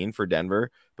 30-16 for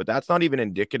Denver, but that's not even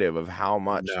indicative of how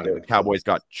much the Cowboys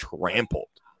got trampled.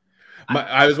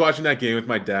 I was watching that game with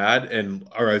my dad,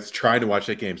 or I was trying to watch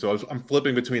that game. So I'm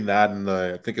flipping between that and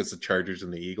I think it's the Chargers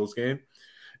and the Eagles game.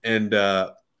 And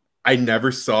I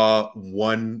never saw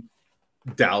one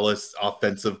Dallas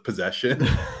offensive possession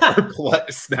or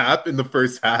snap in the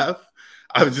first half.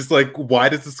 I was just like, why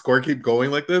does the score keep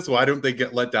going like this? Why don't they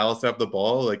let Dallas have the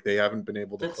ball? Like, they haven't been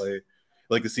able to play.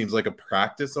 Like, it seems like a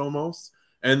practice almost.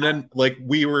 And then, like,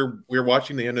 we were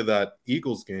watching the end of that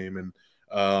Eagles game, and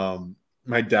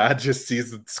my dad just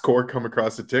sees the score come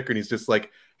across the ticker, and he's just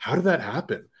like, how did that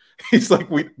happen? He's like,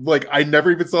 I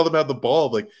never even saw them have the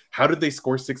ball. Like, how did they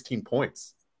score 16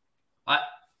 points?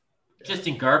 Just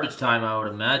in garbage time, I would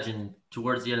imagine,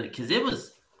 towards the end of it, because it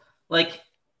was like,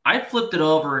 I flipped it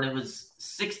over and it was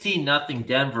 16-0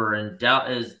 Denver, and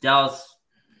Dallas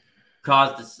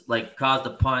caused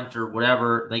a punt or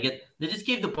whatever. They just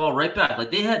gave the ball right back.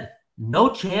 Like, they had no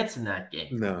chance in that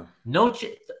game. No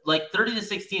chance. Like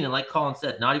 30-16, and like Colin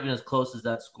said, not even as close as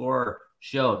that score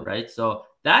showed, right? So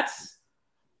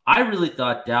I really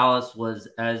thought Dallas's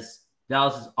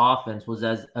offense was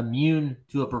as immune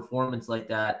to a performance like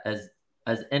that as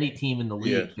any team in the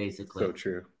league, basically. So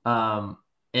true.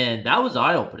 And that was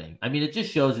eye-opening. I mean, it just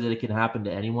shows you that it can happen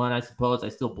to anyone, I suppose. I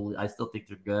still think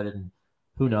they're good, and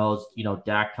who knows, you know,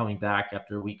 Dak coming back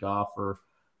after a week off or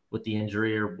with the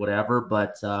injury or whatever.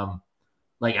 But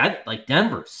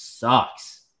Denver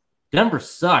sucks. Denver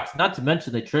sucks. Not to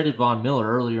mention they traded Von Miller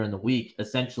earlier in the week,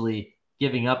 essentially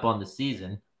giving up on the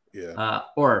season. Yeah.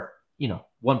 Or, you know,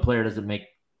 one player doesn't make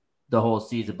the whole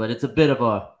season, but it's a bit of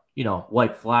a, you know,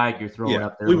 white flag you're throwing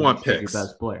up there. We want picks. Your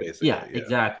best player. Yeah,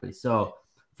 exactly. So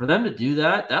for them to do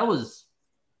that was,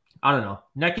 I don't know,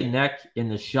 neck and neck in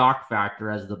the shock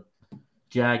factor as the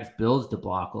Jags-Bills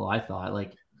debacle, I thought.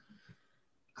 Like,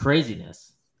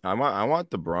 craziness. I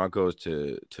want the Broncos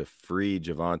to free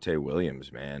Javonte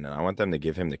Williams, man, and I want them to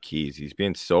give him the keys. He's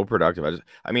being so productive.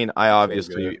 I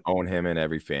obviously own him in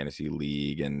every fantasy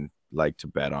league and like to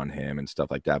bet on him and stuff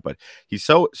like that, but he's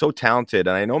so talented,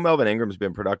 and I know Melvin Ingram's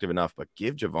been productive enough, but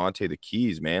give Javonte the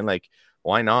keys, man. Like,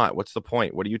 why not? What's the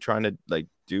point? What are you trying to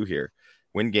do here?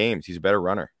 Win games. He's a better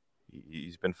runner.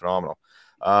 He's been phenomenal.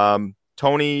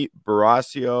 Tony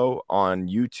Barasio on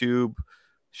YouTube.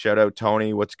 Shout out,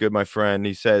 Tony. What's good, my friend?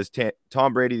 He says,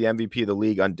 Tom Brady, the MVP of the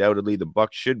league. Undoubtedly, the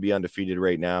Bucs should be undefeated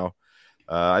right now.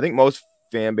 I think most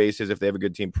fan bases, if they have a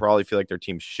good team, probably feel like their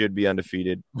team should be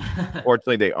undefeated.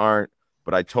 Fortunately, they aren't,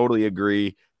 but I totally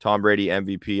agree. Tom Brady,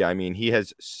 MVP. I mean, he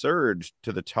has surged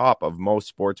to the top of most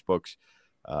sports books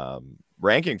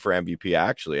ranking for MVP,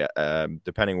 actually,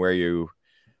 depending where you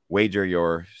wager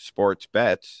your sports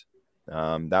bets.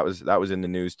 That was in the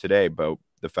news today about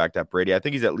the fact that Brady, I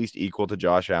think he's at least equal to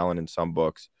Josh Allen in some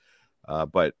books,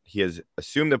 but he has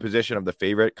assumed the position of the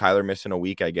favorite. Kyler missing a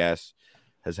week, I guess,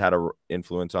 has had an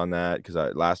influence on that, because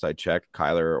last I checked,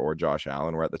 Kyler or Josh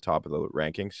Allen were at the top of the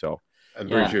ranking. So I'm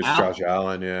pretty sure it's Josh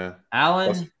Allen, yeah.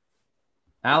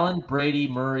 Allen, Brady,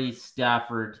 Murray,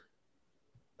 Stafford,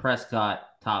 Prescott,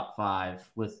 top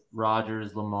 5 with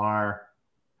Rodgers, Lamar,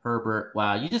 Herbert.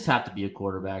 Wow, you just have to be a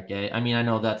quarterback, eh? I mean, I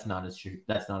know that's not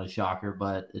a shocker,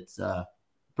 but it's a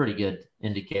pretty good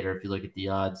indicator if you look at the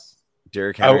odds.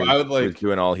 Derrick Henry was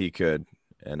doing all he could,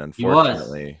 and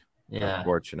unfortunately,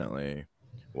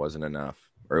 wasn't enough.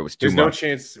 or it was too There's no much.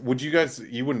 chance. Would you guys?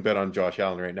 You wouldn't bet on Josh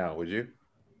Allen right now, would you?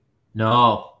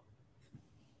 No,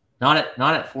 not at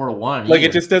 4-1. Like either.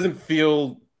 it just doesn't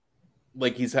feel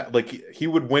like he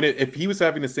would win it if he was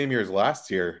having the same year as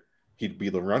last year. He'd be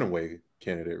the runaway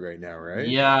candidate right now, right?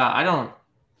 Yeah, I don't.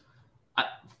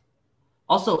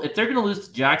 Also, if they're going to lose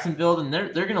to Jacksonville, then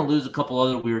they're going to lose a couple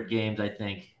other weird games. I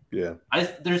think. Yeah.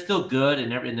 They're still good,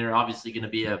 and they're obviously going to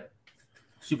be a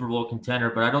Super Bowl contender,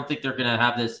 but I don't think they're going to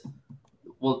have this.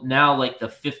 Well, now like the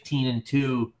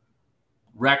 15-2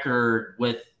 record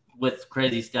with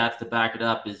crazy stats to back it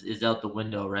up is out the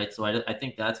window, right? So I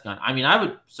think that's gone. I mean,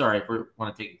 if we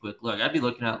want to take a quick look, I'd be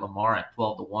looking at Lamar at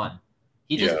 12-1.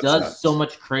 He just does nuts. so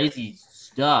much crazy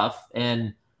stuff,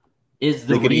 and They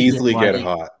could easily get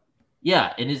hot.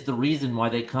 Yeah, and is the reason why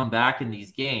they come back in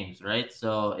these games, right?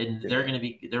 So, and their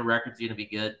record's going to be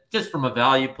good. Just from a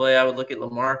value play, I would look at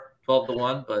Lamar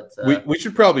 12-1, but we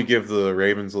should probably give the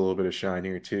Ravens a little bit of shine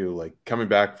here too. Like coming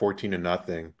back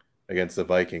 14-0 against the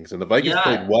Vikings, and the Vikings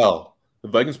played well. The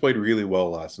Vikings played really well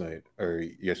last night or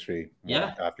yesterday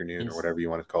afternoon or whatever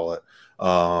you want to call it.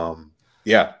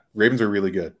 Ravens are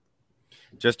really good.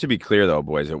 Just to be clear, though,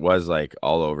 boys, it was like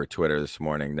all over Twitter this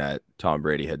morning that Tom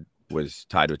Brady was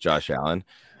tied with Josh Allen.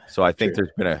 So I think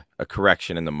there's been a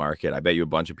correction in the market. I bet you a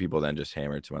bunch of people then just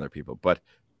hammered some other people, but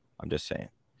I'm just saying.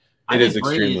 It is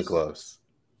extremely close.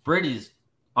 Brady's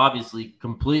obviously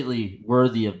completely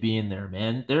worthy of being there,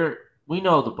 man. We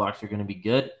know the Bucs are going to be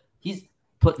good. He's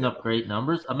putting up great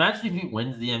numbers. Imagine if he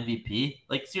wins the MVP.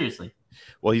 Like, seriously.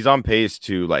 Well, he's on pace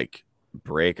to like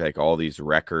break like all these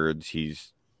records.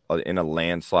 He's in a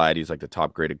landslide. He's like the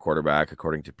top graded quarterback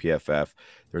according to PFF.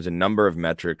 There's a number of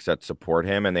metrics that support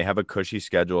him, and they have a cushy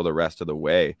schedule the rest of the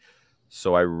way.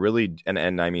 So I really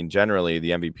and I mean generally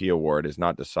the MVP award is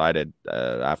not decided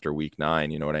after week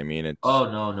 9. You know what I mean?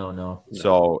 No.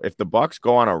 So if the Bucs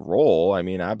go on a roll, I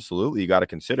mean absolutely you got to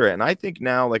consider it. And I think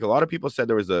now, like a lot of people said,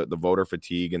 there was the voter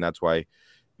fatigue, and that's why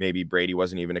maybe Brady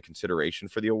wasn't even a consideration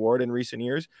for the award in recent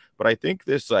years. But I think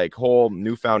this like whole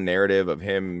newfound narrative of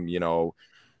him, you know,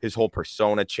 his whole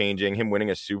persona changing, him winning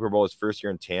a Super Bowl his first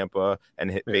year in Tampa,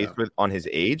 and based on his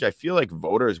age, I feel like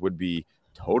voters would be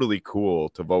totally cool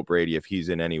to vote Brady if he's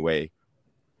in any way.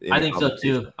 I think so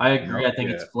too. I agree. I think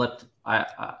it's flipped. I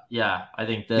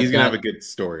think that he's gonna have a good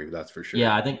story. That's for sure.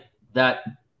 Yeah, I think that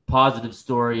positive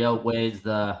story outweighs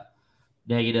the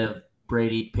negative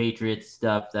Brady Patriots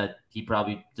stuff that he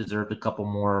probably deserved a couple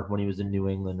more when he was in New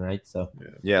England, right? So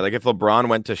yeah, like if LeBron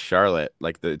went to Charlotte,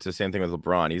 like it's the same thing with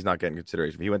LeBron. He's not getting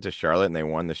consideration. If he went to Charlotte and they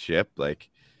won the ship, like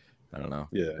I don't know.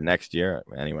 Yeah. Next year,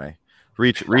 anyway.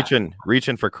 Reaching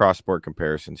for cross-sport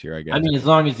comparisons here, I guess. I mean, as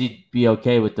long as he'd be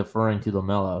okay with deferring to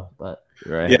LaMelo, but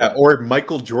right. Yeah, or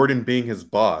Michael Jordan being his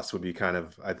boss would be kind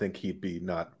of. I think he'd be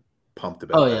not pumped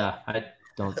about. Oh that. yeah, I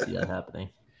don't see that happening.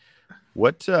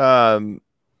 What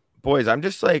boys, I'm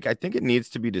just like, I think it needs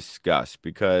to be discussed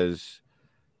because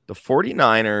the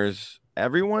 49ers,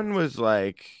 everyone was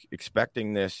like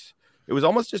expecting this. It was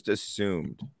almost just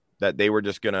assumed that they were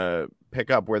just going to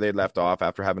pick up where they left off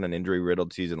after having an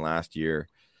injury-riddled season last year.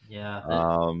 Yeah.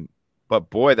 But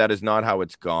boy, that is not how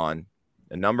it's gone.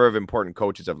 A number of important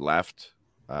coaches have left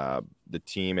the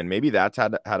team, and maybe that's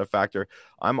had a factor.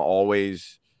 I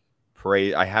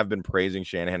have been praising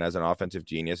Shanahan as an offensive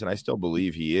genius, and I still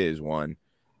believe he is one.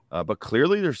 But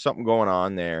clearly there's something going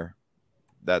on there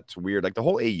that's weird. Like the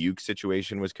whole Ayuk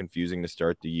situation was confusing to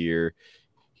start the year.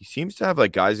 He seems to have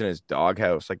like guys in his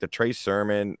doghouse, like the Trey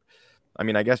Sermon. I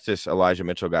mean, I guess this Elijah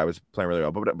Mitchell guy was playing really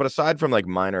well, but aside from like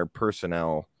minor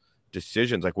personnel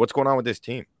decisions, like what's going on with this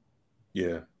team?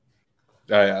 Yeah,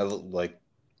 I like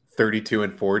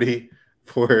 32-40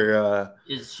 for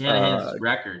is Shanahan's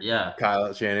record. Yeah,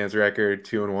 Kyle Shanahan's record,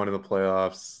 2-1 in the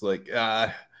playoffs. Like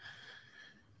I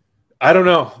don't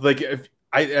know. Like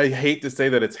I hate to say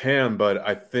that it's him, but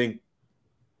I think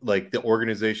like the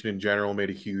organization in general made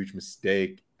a huge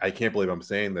mistake. I can't believe I'm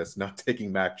saying this, not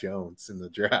taking Mac Jones in the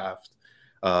draft.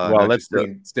 Well, let's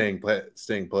staying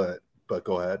put. But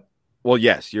go ahead. Well,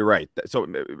 yes, you're right. So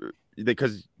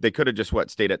because they could have just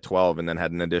stayed at 12 and then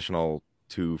had an additional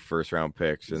 2 first-round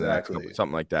picks and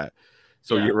something like that.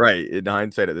 So You're right. In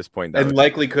hindsight, at this point, and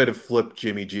likely could have flipped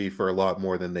Jimmy G for a lot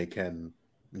more than they can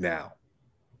now.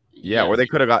 Yeah, or they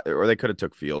could have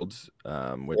took Fields,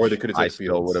 which or they could have I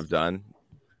still would have done.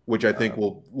 Which I think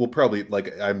we'll probably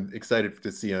like. I'm excited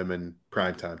to see him in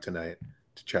primetime tonight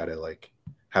to try to like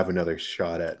have another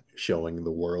shot at showing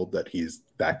the world that he's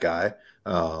that guy.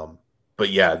 But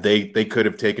yeah, they could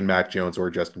have taken Mac Jones or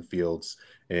Justin Fields,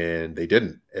 and they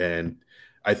didn't. And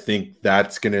I think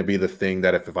that's going to be the thing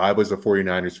that if I was a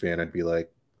 49ers fan, I'd be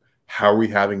like, how are we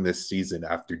having this season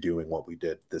after doing what we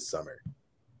did this summer?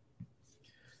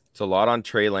 It's a lot on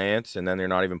Trey Lance, and then they're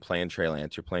not even playing Trey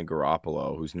Lance. You're playing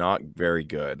Garoppolo, who's not very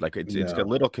good. Like it's a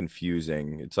little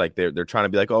confusing. It's like they're trying to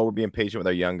be like, oh, we're being patient with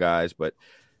our young guys, but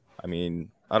I mean,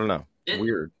 I don't know. It's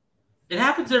weird. It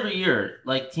happens every year.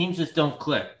 Like teams just don't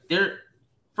click.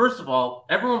 First of all,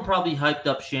 everyone probably hyped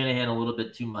up Shanahan a little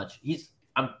bit too much. He's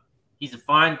a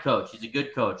fine coach. He's a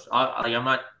good coach. I'm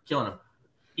not killing him.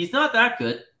 He's not that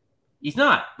good. He's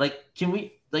not.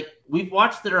 We've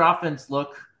watched their offense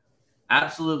look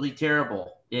absolutely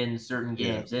terrible in certain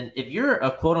games. And if you're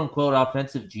a quote unquote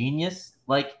offensive genius,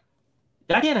 like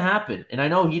that can't happen. And I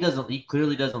know he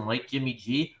clearly doesn't like Jimmy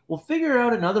G. Well, figure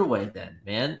out another way then,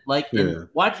 man. And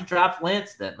why'd you draft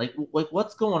Lance then? Like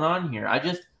what's going on here?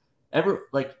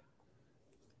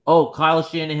 Kyle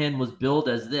Shanahan was billed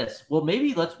as this. Well,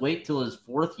 maybe let's wait till his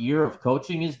 4th year of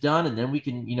coaching is done, and then we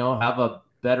can, have a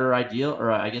better idea.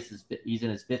 Or I guess he's in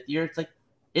his 5th year. It's like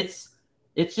it's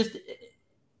just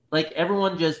like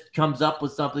everyone just comes up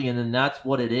with something, and then that's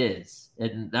what it is,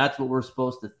 and that's what we're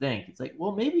supposed to think. It's like,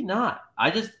 well, maybe not.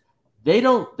 They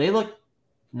look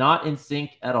not in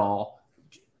sync at all.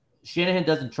 Shanahan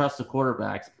doesn't trust the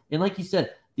quarterbacks, and like you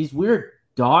said, these weird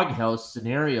doghouse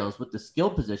scenarios with the skill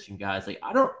position guys.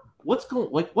 What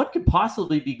could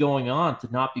possibly be going on to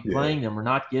not be playing them or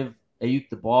not give Ayuk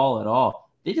the ball at all?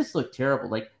 They just look terrible.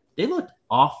 Like they looked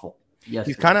awful. Yes,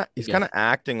 he's kind of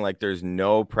acting like there's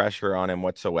no pressure on him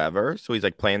whatsoever. So he's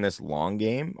like playing this long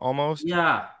game almost.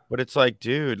 Yeah. But it's like,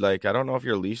 dude, like I don't know if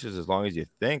your leash is as long as you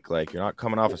think. Like you're not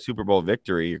coming off a Super Bowl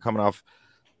victory. You're coming off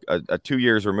a 2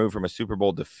 years removed from a Super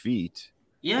Bowl defeat.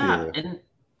 Yeah. And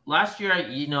last year,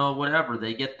 whatever,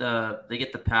 they get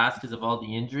the pass because of all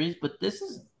the injuries, but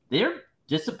they're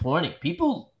disappointing.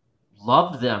 People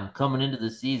loved them coming into the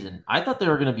season. I thought they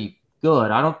were going to be good.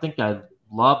 I don't think I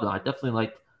loved them. I definitely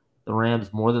liked the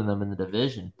Rams more than them in the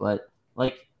division, but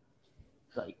like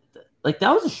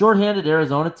that was a shorthanded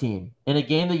Arizona team in a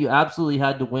game that you absolutely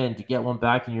had to win to get one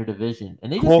back in your division,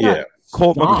 and they just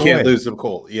Colt McCoy. You can't lose them,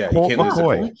 Colt. Yeah, Colt you can't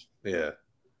McCoy. lose them,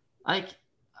 Colt.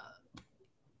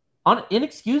 Yeah.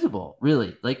 Inexcusable,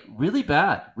 really, like really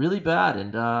bad,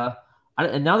 and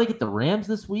and now they get the Rams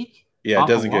this week. Yeah, it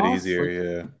doesn't get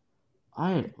easier.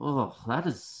 That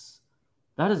is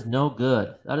no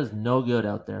good. That is no good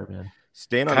out there, man.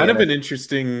 Kind of an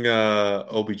interesting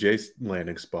OBJ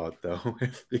landing spot, though.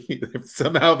 if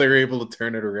somehow they're able to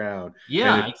turn it around.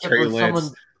 Yeah, Trey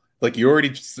Lance, you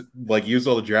already use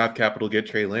all the draft capital to get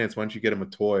Trey Lance. Why don't you get him a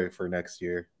toy for next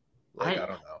year? I don't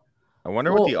know. I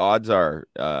wonder what the odds are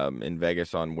in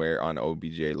Vegas on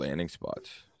OBJ landing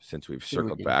spots since we've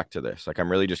circled back to this. Like,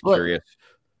 I'm really just curious.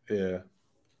 Yeah.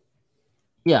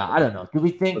 Yeah, I don't know. Do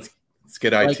we think let's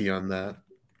get IT on that?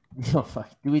 No, fuck.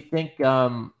 Do we think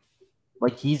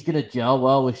he's gonna gel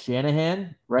well with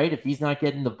Shanahan, right? If he's not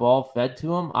getting the ball fed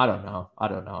to him, I don't know.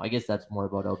 I guess that's more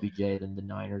about OBJ than the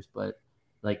Niners, but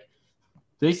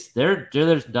they're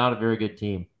not a very good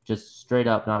team. Just straight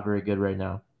up not very good right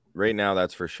now. Right now,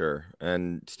 that's for sure.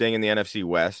 And staying in the NFC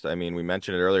West, I mean, we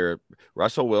mentioned it earlier.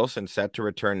 Russell Wilson set to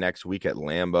return next week at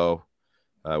Lambeau,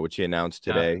 which he announced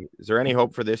today. Yeah. Is there any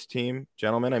hope for this team,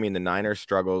 gentlemen? I mean, the Niners'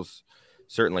 struggles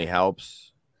certainly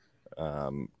helps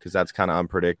because that's kind of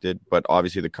unpredicted. But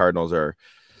obviously, the Cardinals are,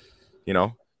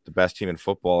 the best team in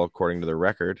football according to their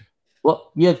record.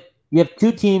 Well, you have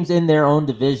two teams in their own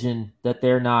division that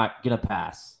they're not going to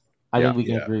pass. I think we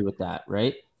can agree with that,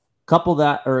 right?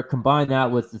 Combine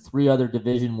that with the 3 other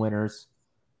division winners,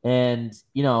 and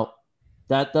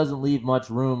that doesn't leave much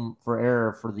room for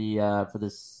error for the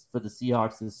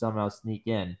Seahawks to somehow sneak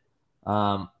in.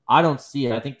 I don't see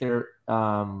it. I think they're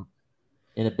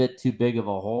in a bit too big of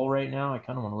a hole right now. I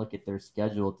kind of want to look at their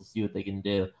schedule to see what they can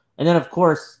do, and then of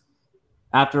course,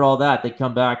 after all that, they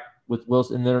come back with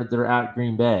Wilson. They're at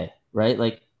Green Bay,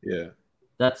 right?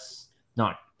 That's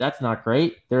not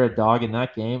great. They're a dog in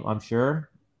that game, I'm sure.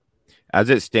 As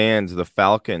it stands, the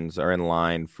Falcons are in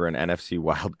line for an NFC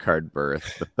wildcard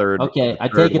berth. The third. Okay, I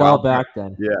take it all back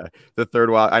then. Yeah, the third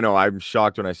wild. I know. I'm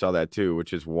shocked when I saw that too,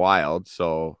 which is wild.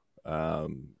 So, the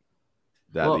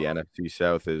NFC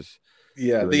South is.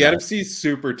 Yeah, the NFC is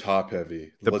super top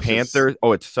heavy. The Panthers.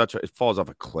 It falls off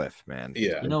a cliff, man.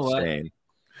 Yeah, you know insane.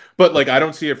 What? But I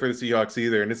don't see it for the Seahawks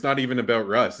either, and it's not even about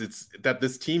Russ. It's that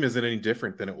this team isn't any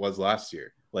different than it was last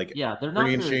year. They're not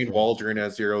bringing Shane Waldron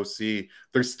as your OC.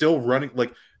 They're still running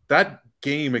that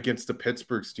game against the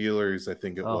Pittsburgh Steelers, I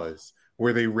think it was,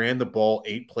 where they ran the ball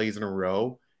 8 plays in a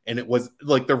row. And it was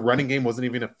the running game wasn't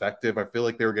even effective. I feel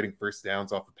like they were getting first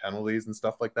downs off of penalties and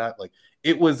stuff like that.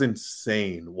 It was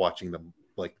insane watching them,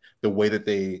 the way that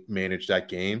they managed that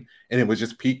game. And it was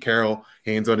just Pete Carroll,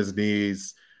 hands on his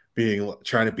knees,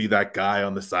 trying to be that guy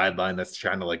on the sideline that's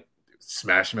trying to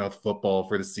smash mouth football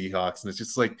for the Seahawks. And it's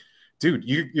just like, dude,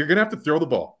 you're going to have to throw the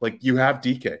ball. Like, you have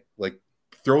DK. Like,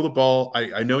 throw the ball.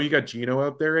 I know you got Geno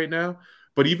out there right now,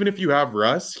 but even if you have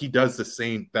Russ, he does the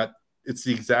same. It's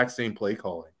the exact same play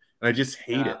calling. And I just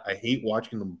hate it. I hate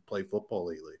watching them play football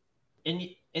lately.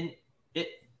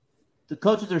 The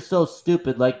coaches are so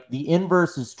stupid. Like, the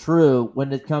inverse is true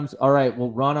when it comes, all right,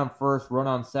 we'll run on first, run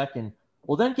on second.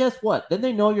 Well, then guess what? Then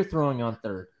they know you're throwing on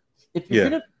third. If you're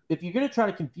gonna try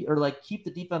to compete or like keep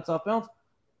the defense off balance,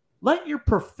 let your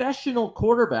professional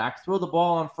quarterback throw the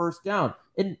ball on first down.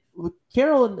 And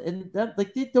Carroll and that,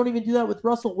 like, they don't even do that with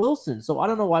Russell Wilson. So I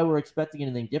don't know why we're expecting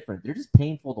anything different. They're just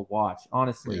painful to watch,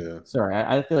 honestly. Yeah. Sorry,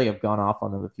 I feel like I've gone off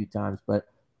on them a few times, but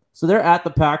so they're at the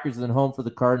Packers and then home for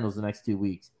the Cardinals the next 2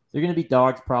 weeks. They're going to be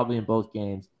dogs probably in both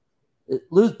games.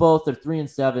 Lose both, they're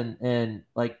 3-7, and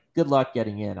like, good luck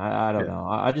getting in. I don't know.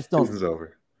 I just don't. Season's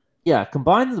over. Yeah,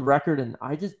 combine the record, and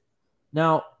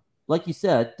now, like you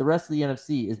said, the rest of the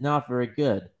NFC is not very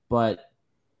good, but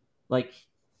like,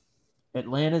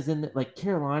 Atlanta's in, like,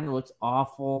 Carolina looks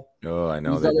awful. Oh, I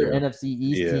know. These other NFC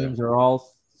East teams are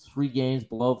all 3 games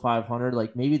below 500.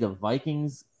 Like, maybe the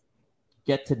Vikings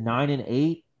get to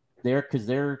 9-8 there because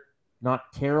they're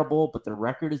not terrible, but their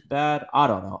record is bad. I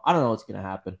don't know what's going to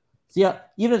happen. See,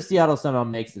 even if Seattle somehow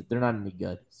makes it, they're not any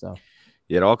good. So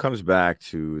it all comes back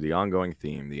to the ongoing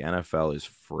theme. The NFL is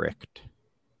fricked.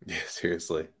 Yeah,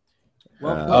 seriously.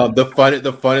 Well, the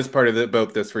funnest part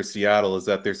about this for Seattle is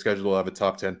that their schedule will have a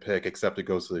top 10 pick, except it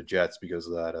goes to the Jets because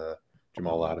of that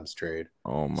Jamal Adams trade.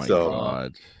 Oh my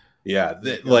God! Yeah,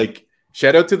 like,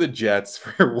 shout out to the Jets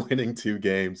for winning 2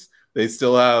 games. They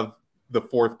still have the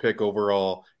 4th pick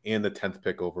overall and the 10th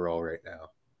pick overall right now.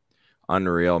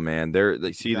 Unreal, man.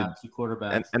 They see the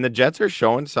quarterbacks, and the Jets are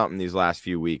showing something these last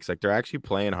few weeks. Like, they're actually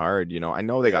playing hard. You know, I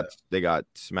know they got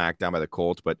smacked down by the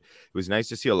Colts, but it was nice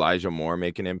to see Elijah Moore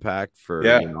make an impact for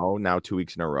now 2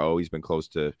 weeks in a row. He's been close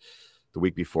to the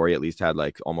week before. He at least had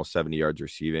like almost 70 yards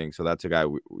receiving. So that's a guy.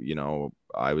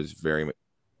 I was very,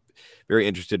 very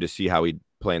interested to see how he'd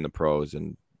play in the pros.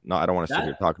 And I don't want to sit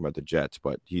here talking about the Jets,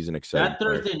 but he's an exciting. That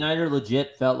Thursday nighter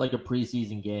legit felt like a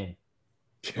preseason game.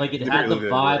 Like, it had the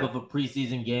vibe of a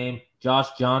preseason game. Josh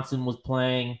Johnson was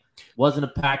playing. Wasn't a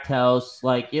packed house.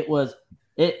 Like, it was.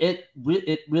 It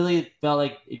really felt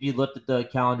like, if you looked at the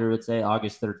calendar, it would say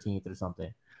August 13th or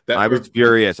something. I was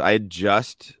furious. I had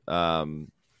just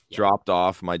dropped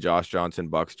off my Josh Johnson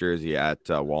Bucks jersey at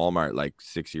Walmart like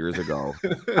 6 years ago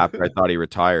after I thought he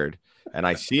retired. And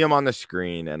I see him on the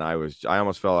screen, and I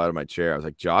almost fell out of my chair. I was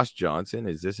like, Josh Johnson?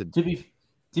 Is this a... To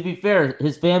be fair,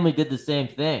 his family did the same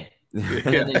thing.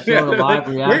 And they showed a live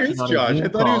reaction. Where is Josh? I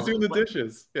thought he was doing the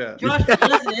dishes. Yeah. Josh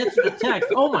doesn't answer the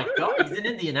text. Oh my God, he's in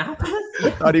Indianapolis?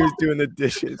 I thought he was doing the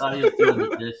dishes.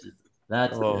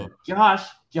 That's good. Josh,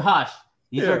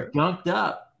 these are gunked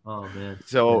up. Oh man.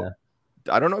 So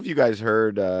I don't know if you guys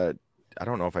heard. I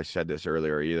don't know if I said this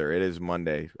earlier either. It is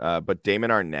Monday, but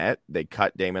Damon Arnett. They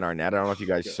cut Damon Arnett. I don't know if you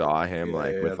guys saw him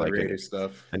with like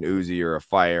an Uzi or a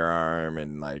firearm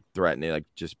and like threatening, like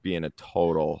just being a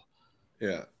total.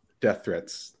 Yeah. Death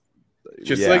threats.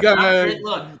 Just like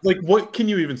what can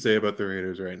you even say about the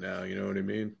Raiders right now? You know what I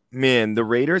mean? Man, the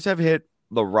Raiders have hit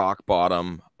the rock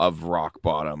bottom of rock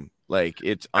bottom. Like,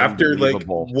 it's after like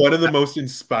one of the most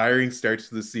inspiring starts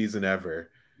to the season ever.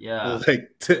 Yeah.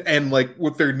 Like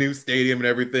with their new stadium and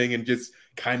everything, and just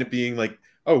kind of being like,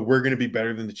 oh, we're gonna be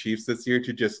better than the Chiefs this year,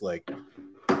 to just like,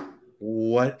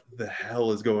 what the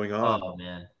hell is going on? Oh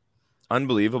man.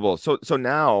 Unbelievable. So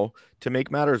now, to make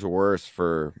matters worse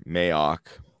for Mayock,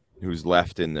 who's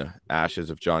left in the ashes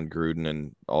of John Gruden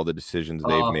and all the decisions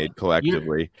they've made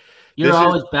collectively. You're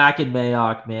always backing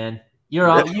Mayock, man. You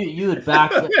would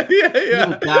back you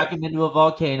would back him into a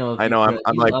volcano. I know.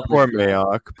 I'm like, poor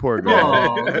Mayock, poor guy.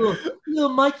 Oh, little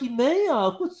Mikey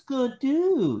Mayock, what's gonna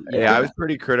do? Yeah, I was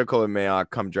pretty critical of Mayock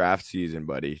come draft season,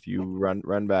 buddy. If you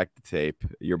run back the tape,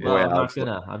 your boy. I'm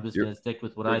just gonna stick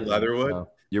with what I do. Leatherwood. So.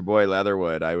 Your boy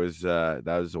Leatherwood. That was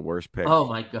the worst pick. Oh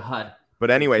my God.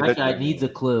 But anyway, that guy needs a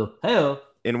clue. Hey,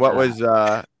 in what was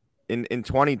in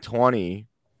 2020,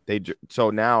 so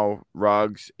now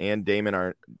Ruggs and Damon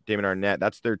Arnett.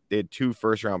 They had 2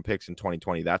 first-round picks in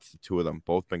 2020. That's the 2 of them.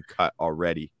 Both been cut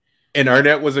already. And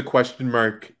Arnett was a question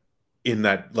mark in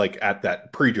that, like, at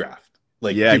that pre-draft.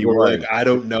 Like, yeah, people were like, I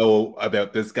don't know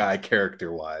about this guy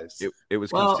character-wise. It was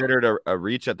considered a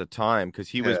reach at the time because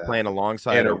he was playing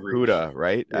alongside Okudah,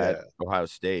 right, at Ohio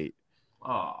State.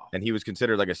 Oh. And he was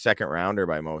considered like a second rounder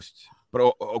by most.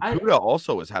 But Okudah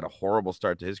also has had a horrible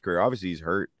start to his career. Obviously, he's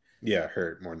hurt. Yeah,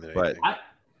 hurt more than anything.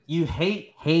 You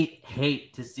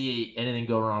hate to see anything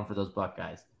go wrong for those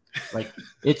Buckeyes. Like,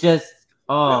 it's just,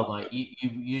 Oh my!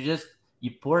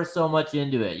 You pour so much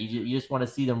into it. You just want to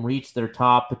see them reach their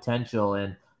top potential.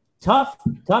 And tough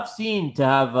scene to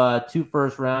have 2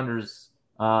 first rounders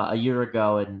a year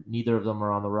ago, and neither of them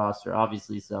are on the roster.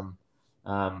 Obviously, some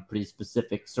pretty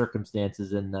specific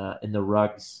circumstances in the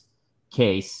Ruggs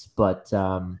case, but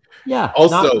yeah,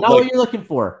 Also, not what you're looking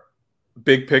for.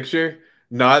 Big picture,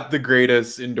 not the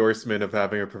greatest endorsement of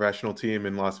having a professional team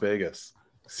in Las Vegas.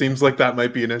 Seems like that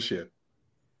might be an issue.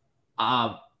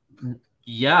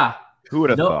 Yeah. Who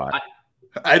would have thought?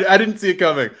 I didn't see it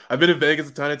coming. I've been to Vegas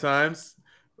a ton of times.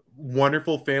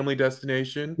 Wonderful family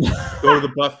destination. Go to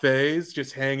the buffets,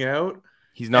 just hang out.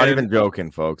 He's not even joking,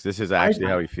 folks. This is actually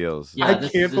how he feels. Yeah, I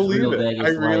can't believe it. Vegas I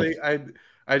really, life.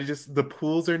 I just, the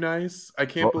pools are nice. I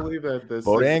can't believe that this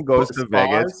Bodan goes to spas.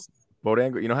 Vegas.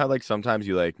 Bodan, you know how like sometimes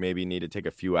you like maybe need to take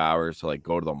a few hours to like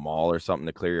go to the mall or something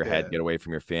to clear your head, get away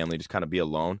from your family, just kind of be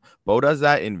alone. Bo does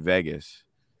that in Vegas.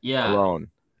 Yeah. Alone.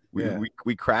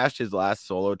 We crashed his last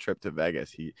solo trip to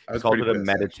Vegas. He called it a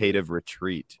meditative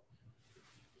retreat.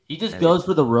 He just goes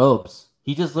for the robes.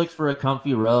 He just looks for a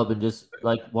comfy robe and just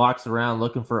like walks around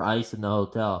looking for ice in the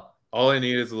hotel. All I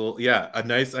need is a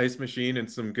nice ice machine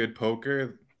and some good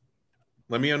poker.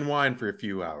 Let me unwind for a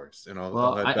few hours, and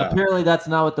I'll head back. Apparently that's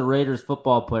not what the Raiders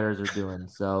football players are doing.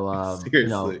 So,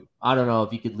 seriously, I don't know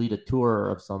if you could lead a tour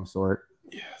of some sort.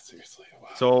 Yeah, seriously. Wow.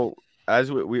 So as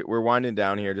we're winding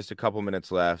down here, just a couple minutes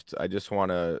left. I just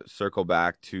want to circle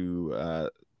back to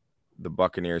the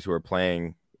Buccaneers who are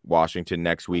playing Washington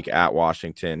next week at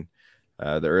Washington.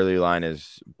 The early line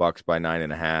is Bucs by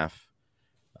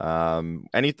 9.5.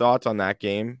 Any thoughts on that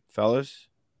game, fellas?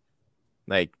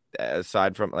 Like,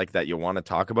 aside from like that you want to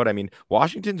talk about? I mean,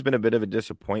 Washington's been a bit of a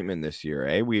disappointment this year,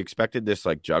 eh? We expected this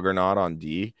like juggernaut on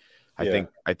D. I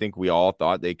think we all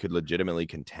thought they could legitimately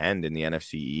contend in the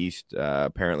NFC East.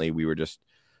 Apparently we were just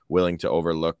willing to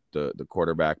overlook the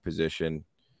quarterback position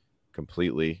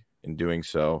completely in doing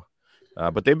so.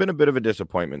 But they've been a bit of a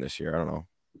disappointment this year. I don't know.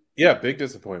 Yeah, big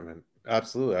disappointment.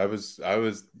 Absolutely. I was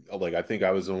like, I think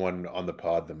I was the one on the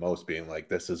pod the most being like,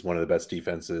 this is one of the best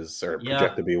defenses, or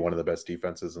projected to be one of the best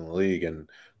defenses in the league. And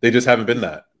they just haven't been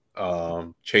that.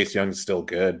 Chase Young's still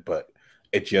good, but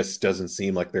it just doesn't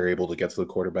seem like they're able to get to the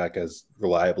quarterback as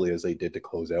reliably as they did to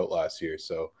close out last year.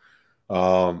 So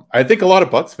I think a lot of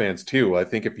Bucs fans too. I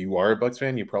think if you are a Bucs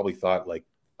fan, you probably thought like,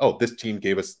 oh, this team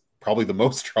gave us probably the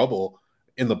most trouble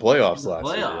in the playoffs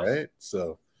last year, right?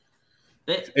 So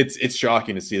it's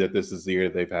shocking to see that this is the year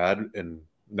they've had, and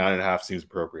 9.5 seems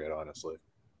appropriate, honestly.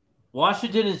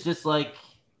 Washington is just like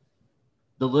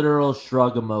the literal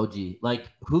shrug emoji. Like,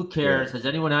 who cares? Yeah. Has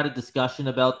anyone had a discussion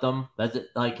about them?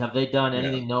 Have they done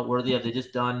anything noteworthy? Have they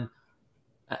just done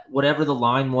whatever the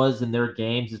line was in their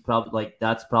games? Is probably like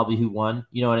that's probably who won.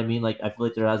 You know what I mean? Like, I feel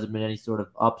like there hasn't been any sort of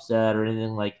upset or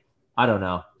anything. Like, I don't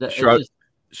know. Shrug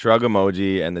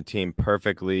emoji and the team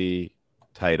perfectly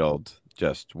titled.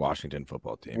 Just Washington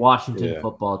football team.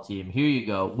 Football team. Here you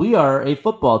go. We are a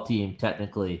football team,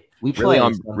 technically. We play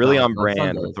on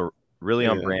brand with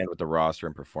the roster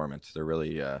and performance. They're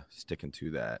really sticking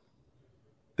to that.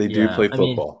 They do play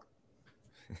football.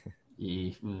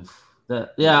 I'm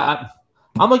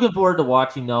looking forward to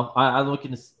watching though. I'm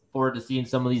looking forward to seeing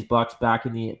some of these Bucs back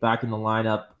in the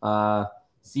lineup.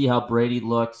 See how Brady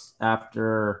looks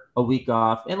after a week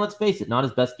off. And let's face it, not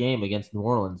his best game against New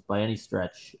Orleans by any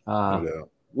stretch.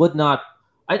 Would not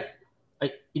like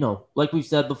we've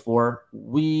said before,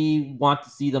 we want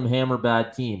to see them hammer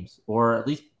bad teams or at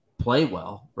least play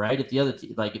well, right? If the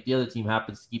other team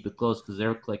happens to keep it close because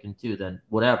they're clicking too, then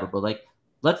whatever. But like,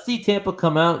 let's see Tampa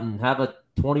come out and have a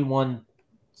 21-7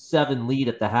 lead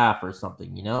at the half or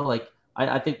something, Like,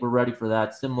 I think we're ready for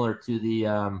that, similar to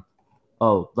the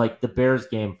like the Bears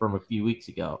game from a few weeks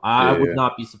ago. I would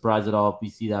not be surprised at all if we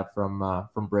see that from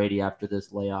Brady after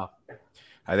this layoff.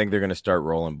 I think they're going to start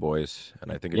rolling, boys,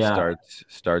 and I think it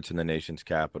starts in the nation's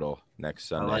capital next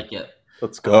Sunday. I like it.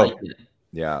 Let's go. Like it.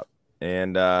 Yeah,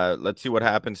 and let's see what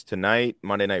happens tonight.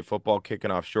 Monday Night Football kicking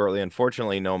off shortly.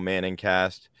 Unfortunately, no Manning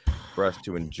cast for us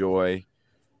to enjoy.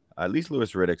 At least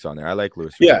Louis Riddick's on there. I like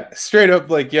Louis Riddick. Yeah, straight up,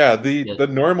 the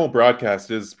normal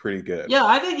broadcast is pretty good. Yeah,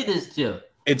 I think it is too.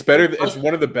 It's better. It's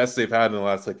one of the best they've had in the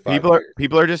last 5 years.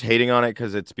 People are just hating on it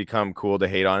because it's become cool to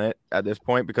hate on it at this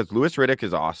point because Louis Riddick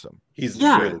is awesome. He's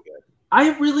really good.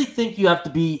 I really think you have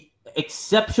to be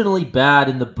exceptionally bad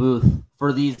in the booth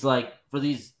for these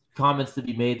comments to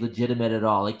be made legitimate at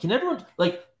all. Like, can everyone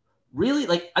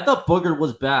really I thought Booger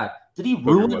was bad. Did he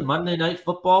ruin Monday Night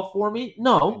Football for me?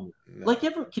 No.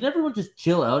 Can everyone just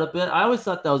chill out a bit? I always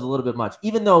thought that was a little bit much.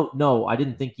 Even though, no, I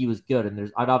didn't think he was good,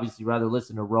 and I'd obviously rather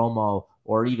listen to Romo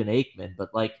or even Aikman.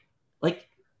 But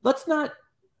let's not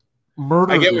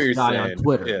murder I get what this you're guy saying. on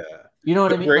Twitter. Yeah. You know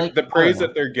what I mean? Like, The I don't praise know.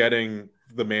 that they're getting,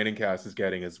 the Manning cast is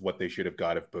getting, is what they should have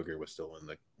got if Booger was still in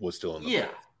the Yeah.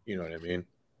 booth. You know what I mean?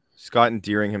 Scott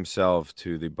endearing himself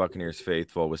to the Buccaneers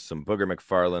faithful with some Booger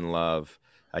McFarland love.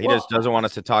 He just doesn't want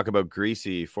us to talk about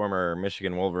Greasy, former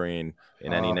Michigan Wolverine,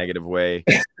 in any negative way.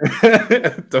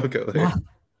 Don't go there.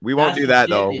 We won't do that,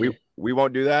 though. Champion. We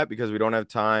won't do that because we don't have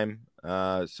time.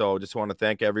 So just want to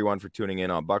thank everyone for tuning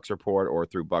in on Bucks Report or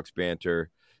through Bucks Banter.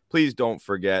 Please don't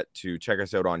forget to check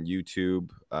us out on YouTube.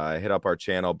 Hit up our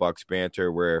channel, Bucks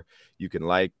Banter, where you can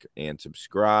like and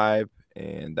subscribe,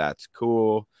 and that's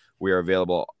cool. We are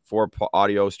available for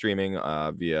audio streaming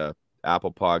via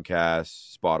Apple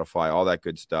Podcasts, Spotify, all that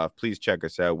good stuff. Please check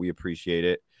us out. We appreciate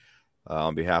it.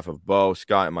 On behalf of Bo,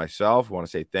 Scott, and myself, I want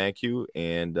to say thank you,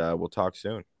 and we'll talk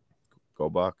soon. Go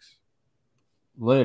Bucks. Later.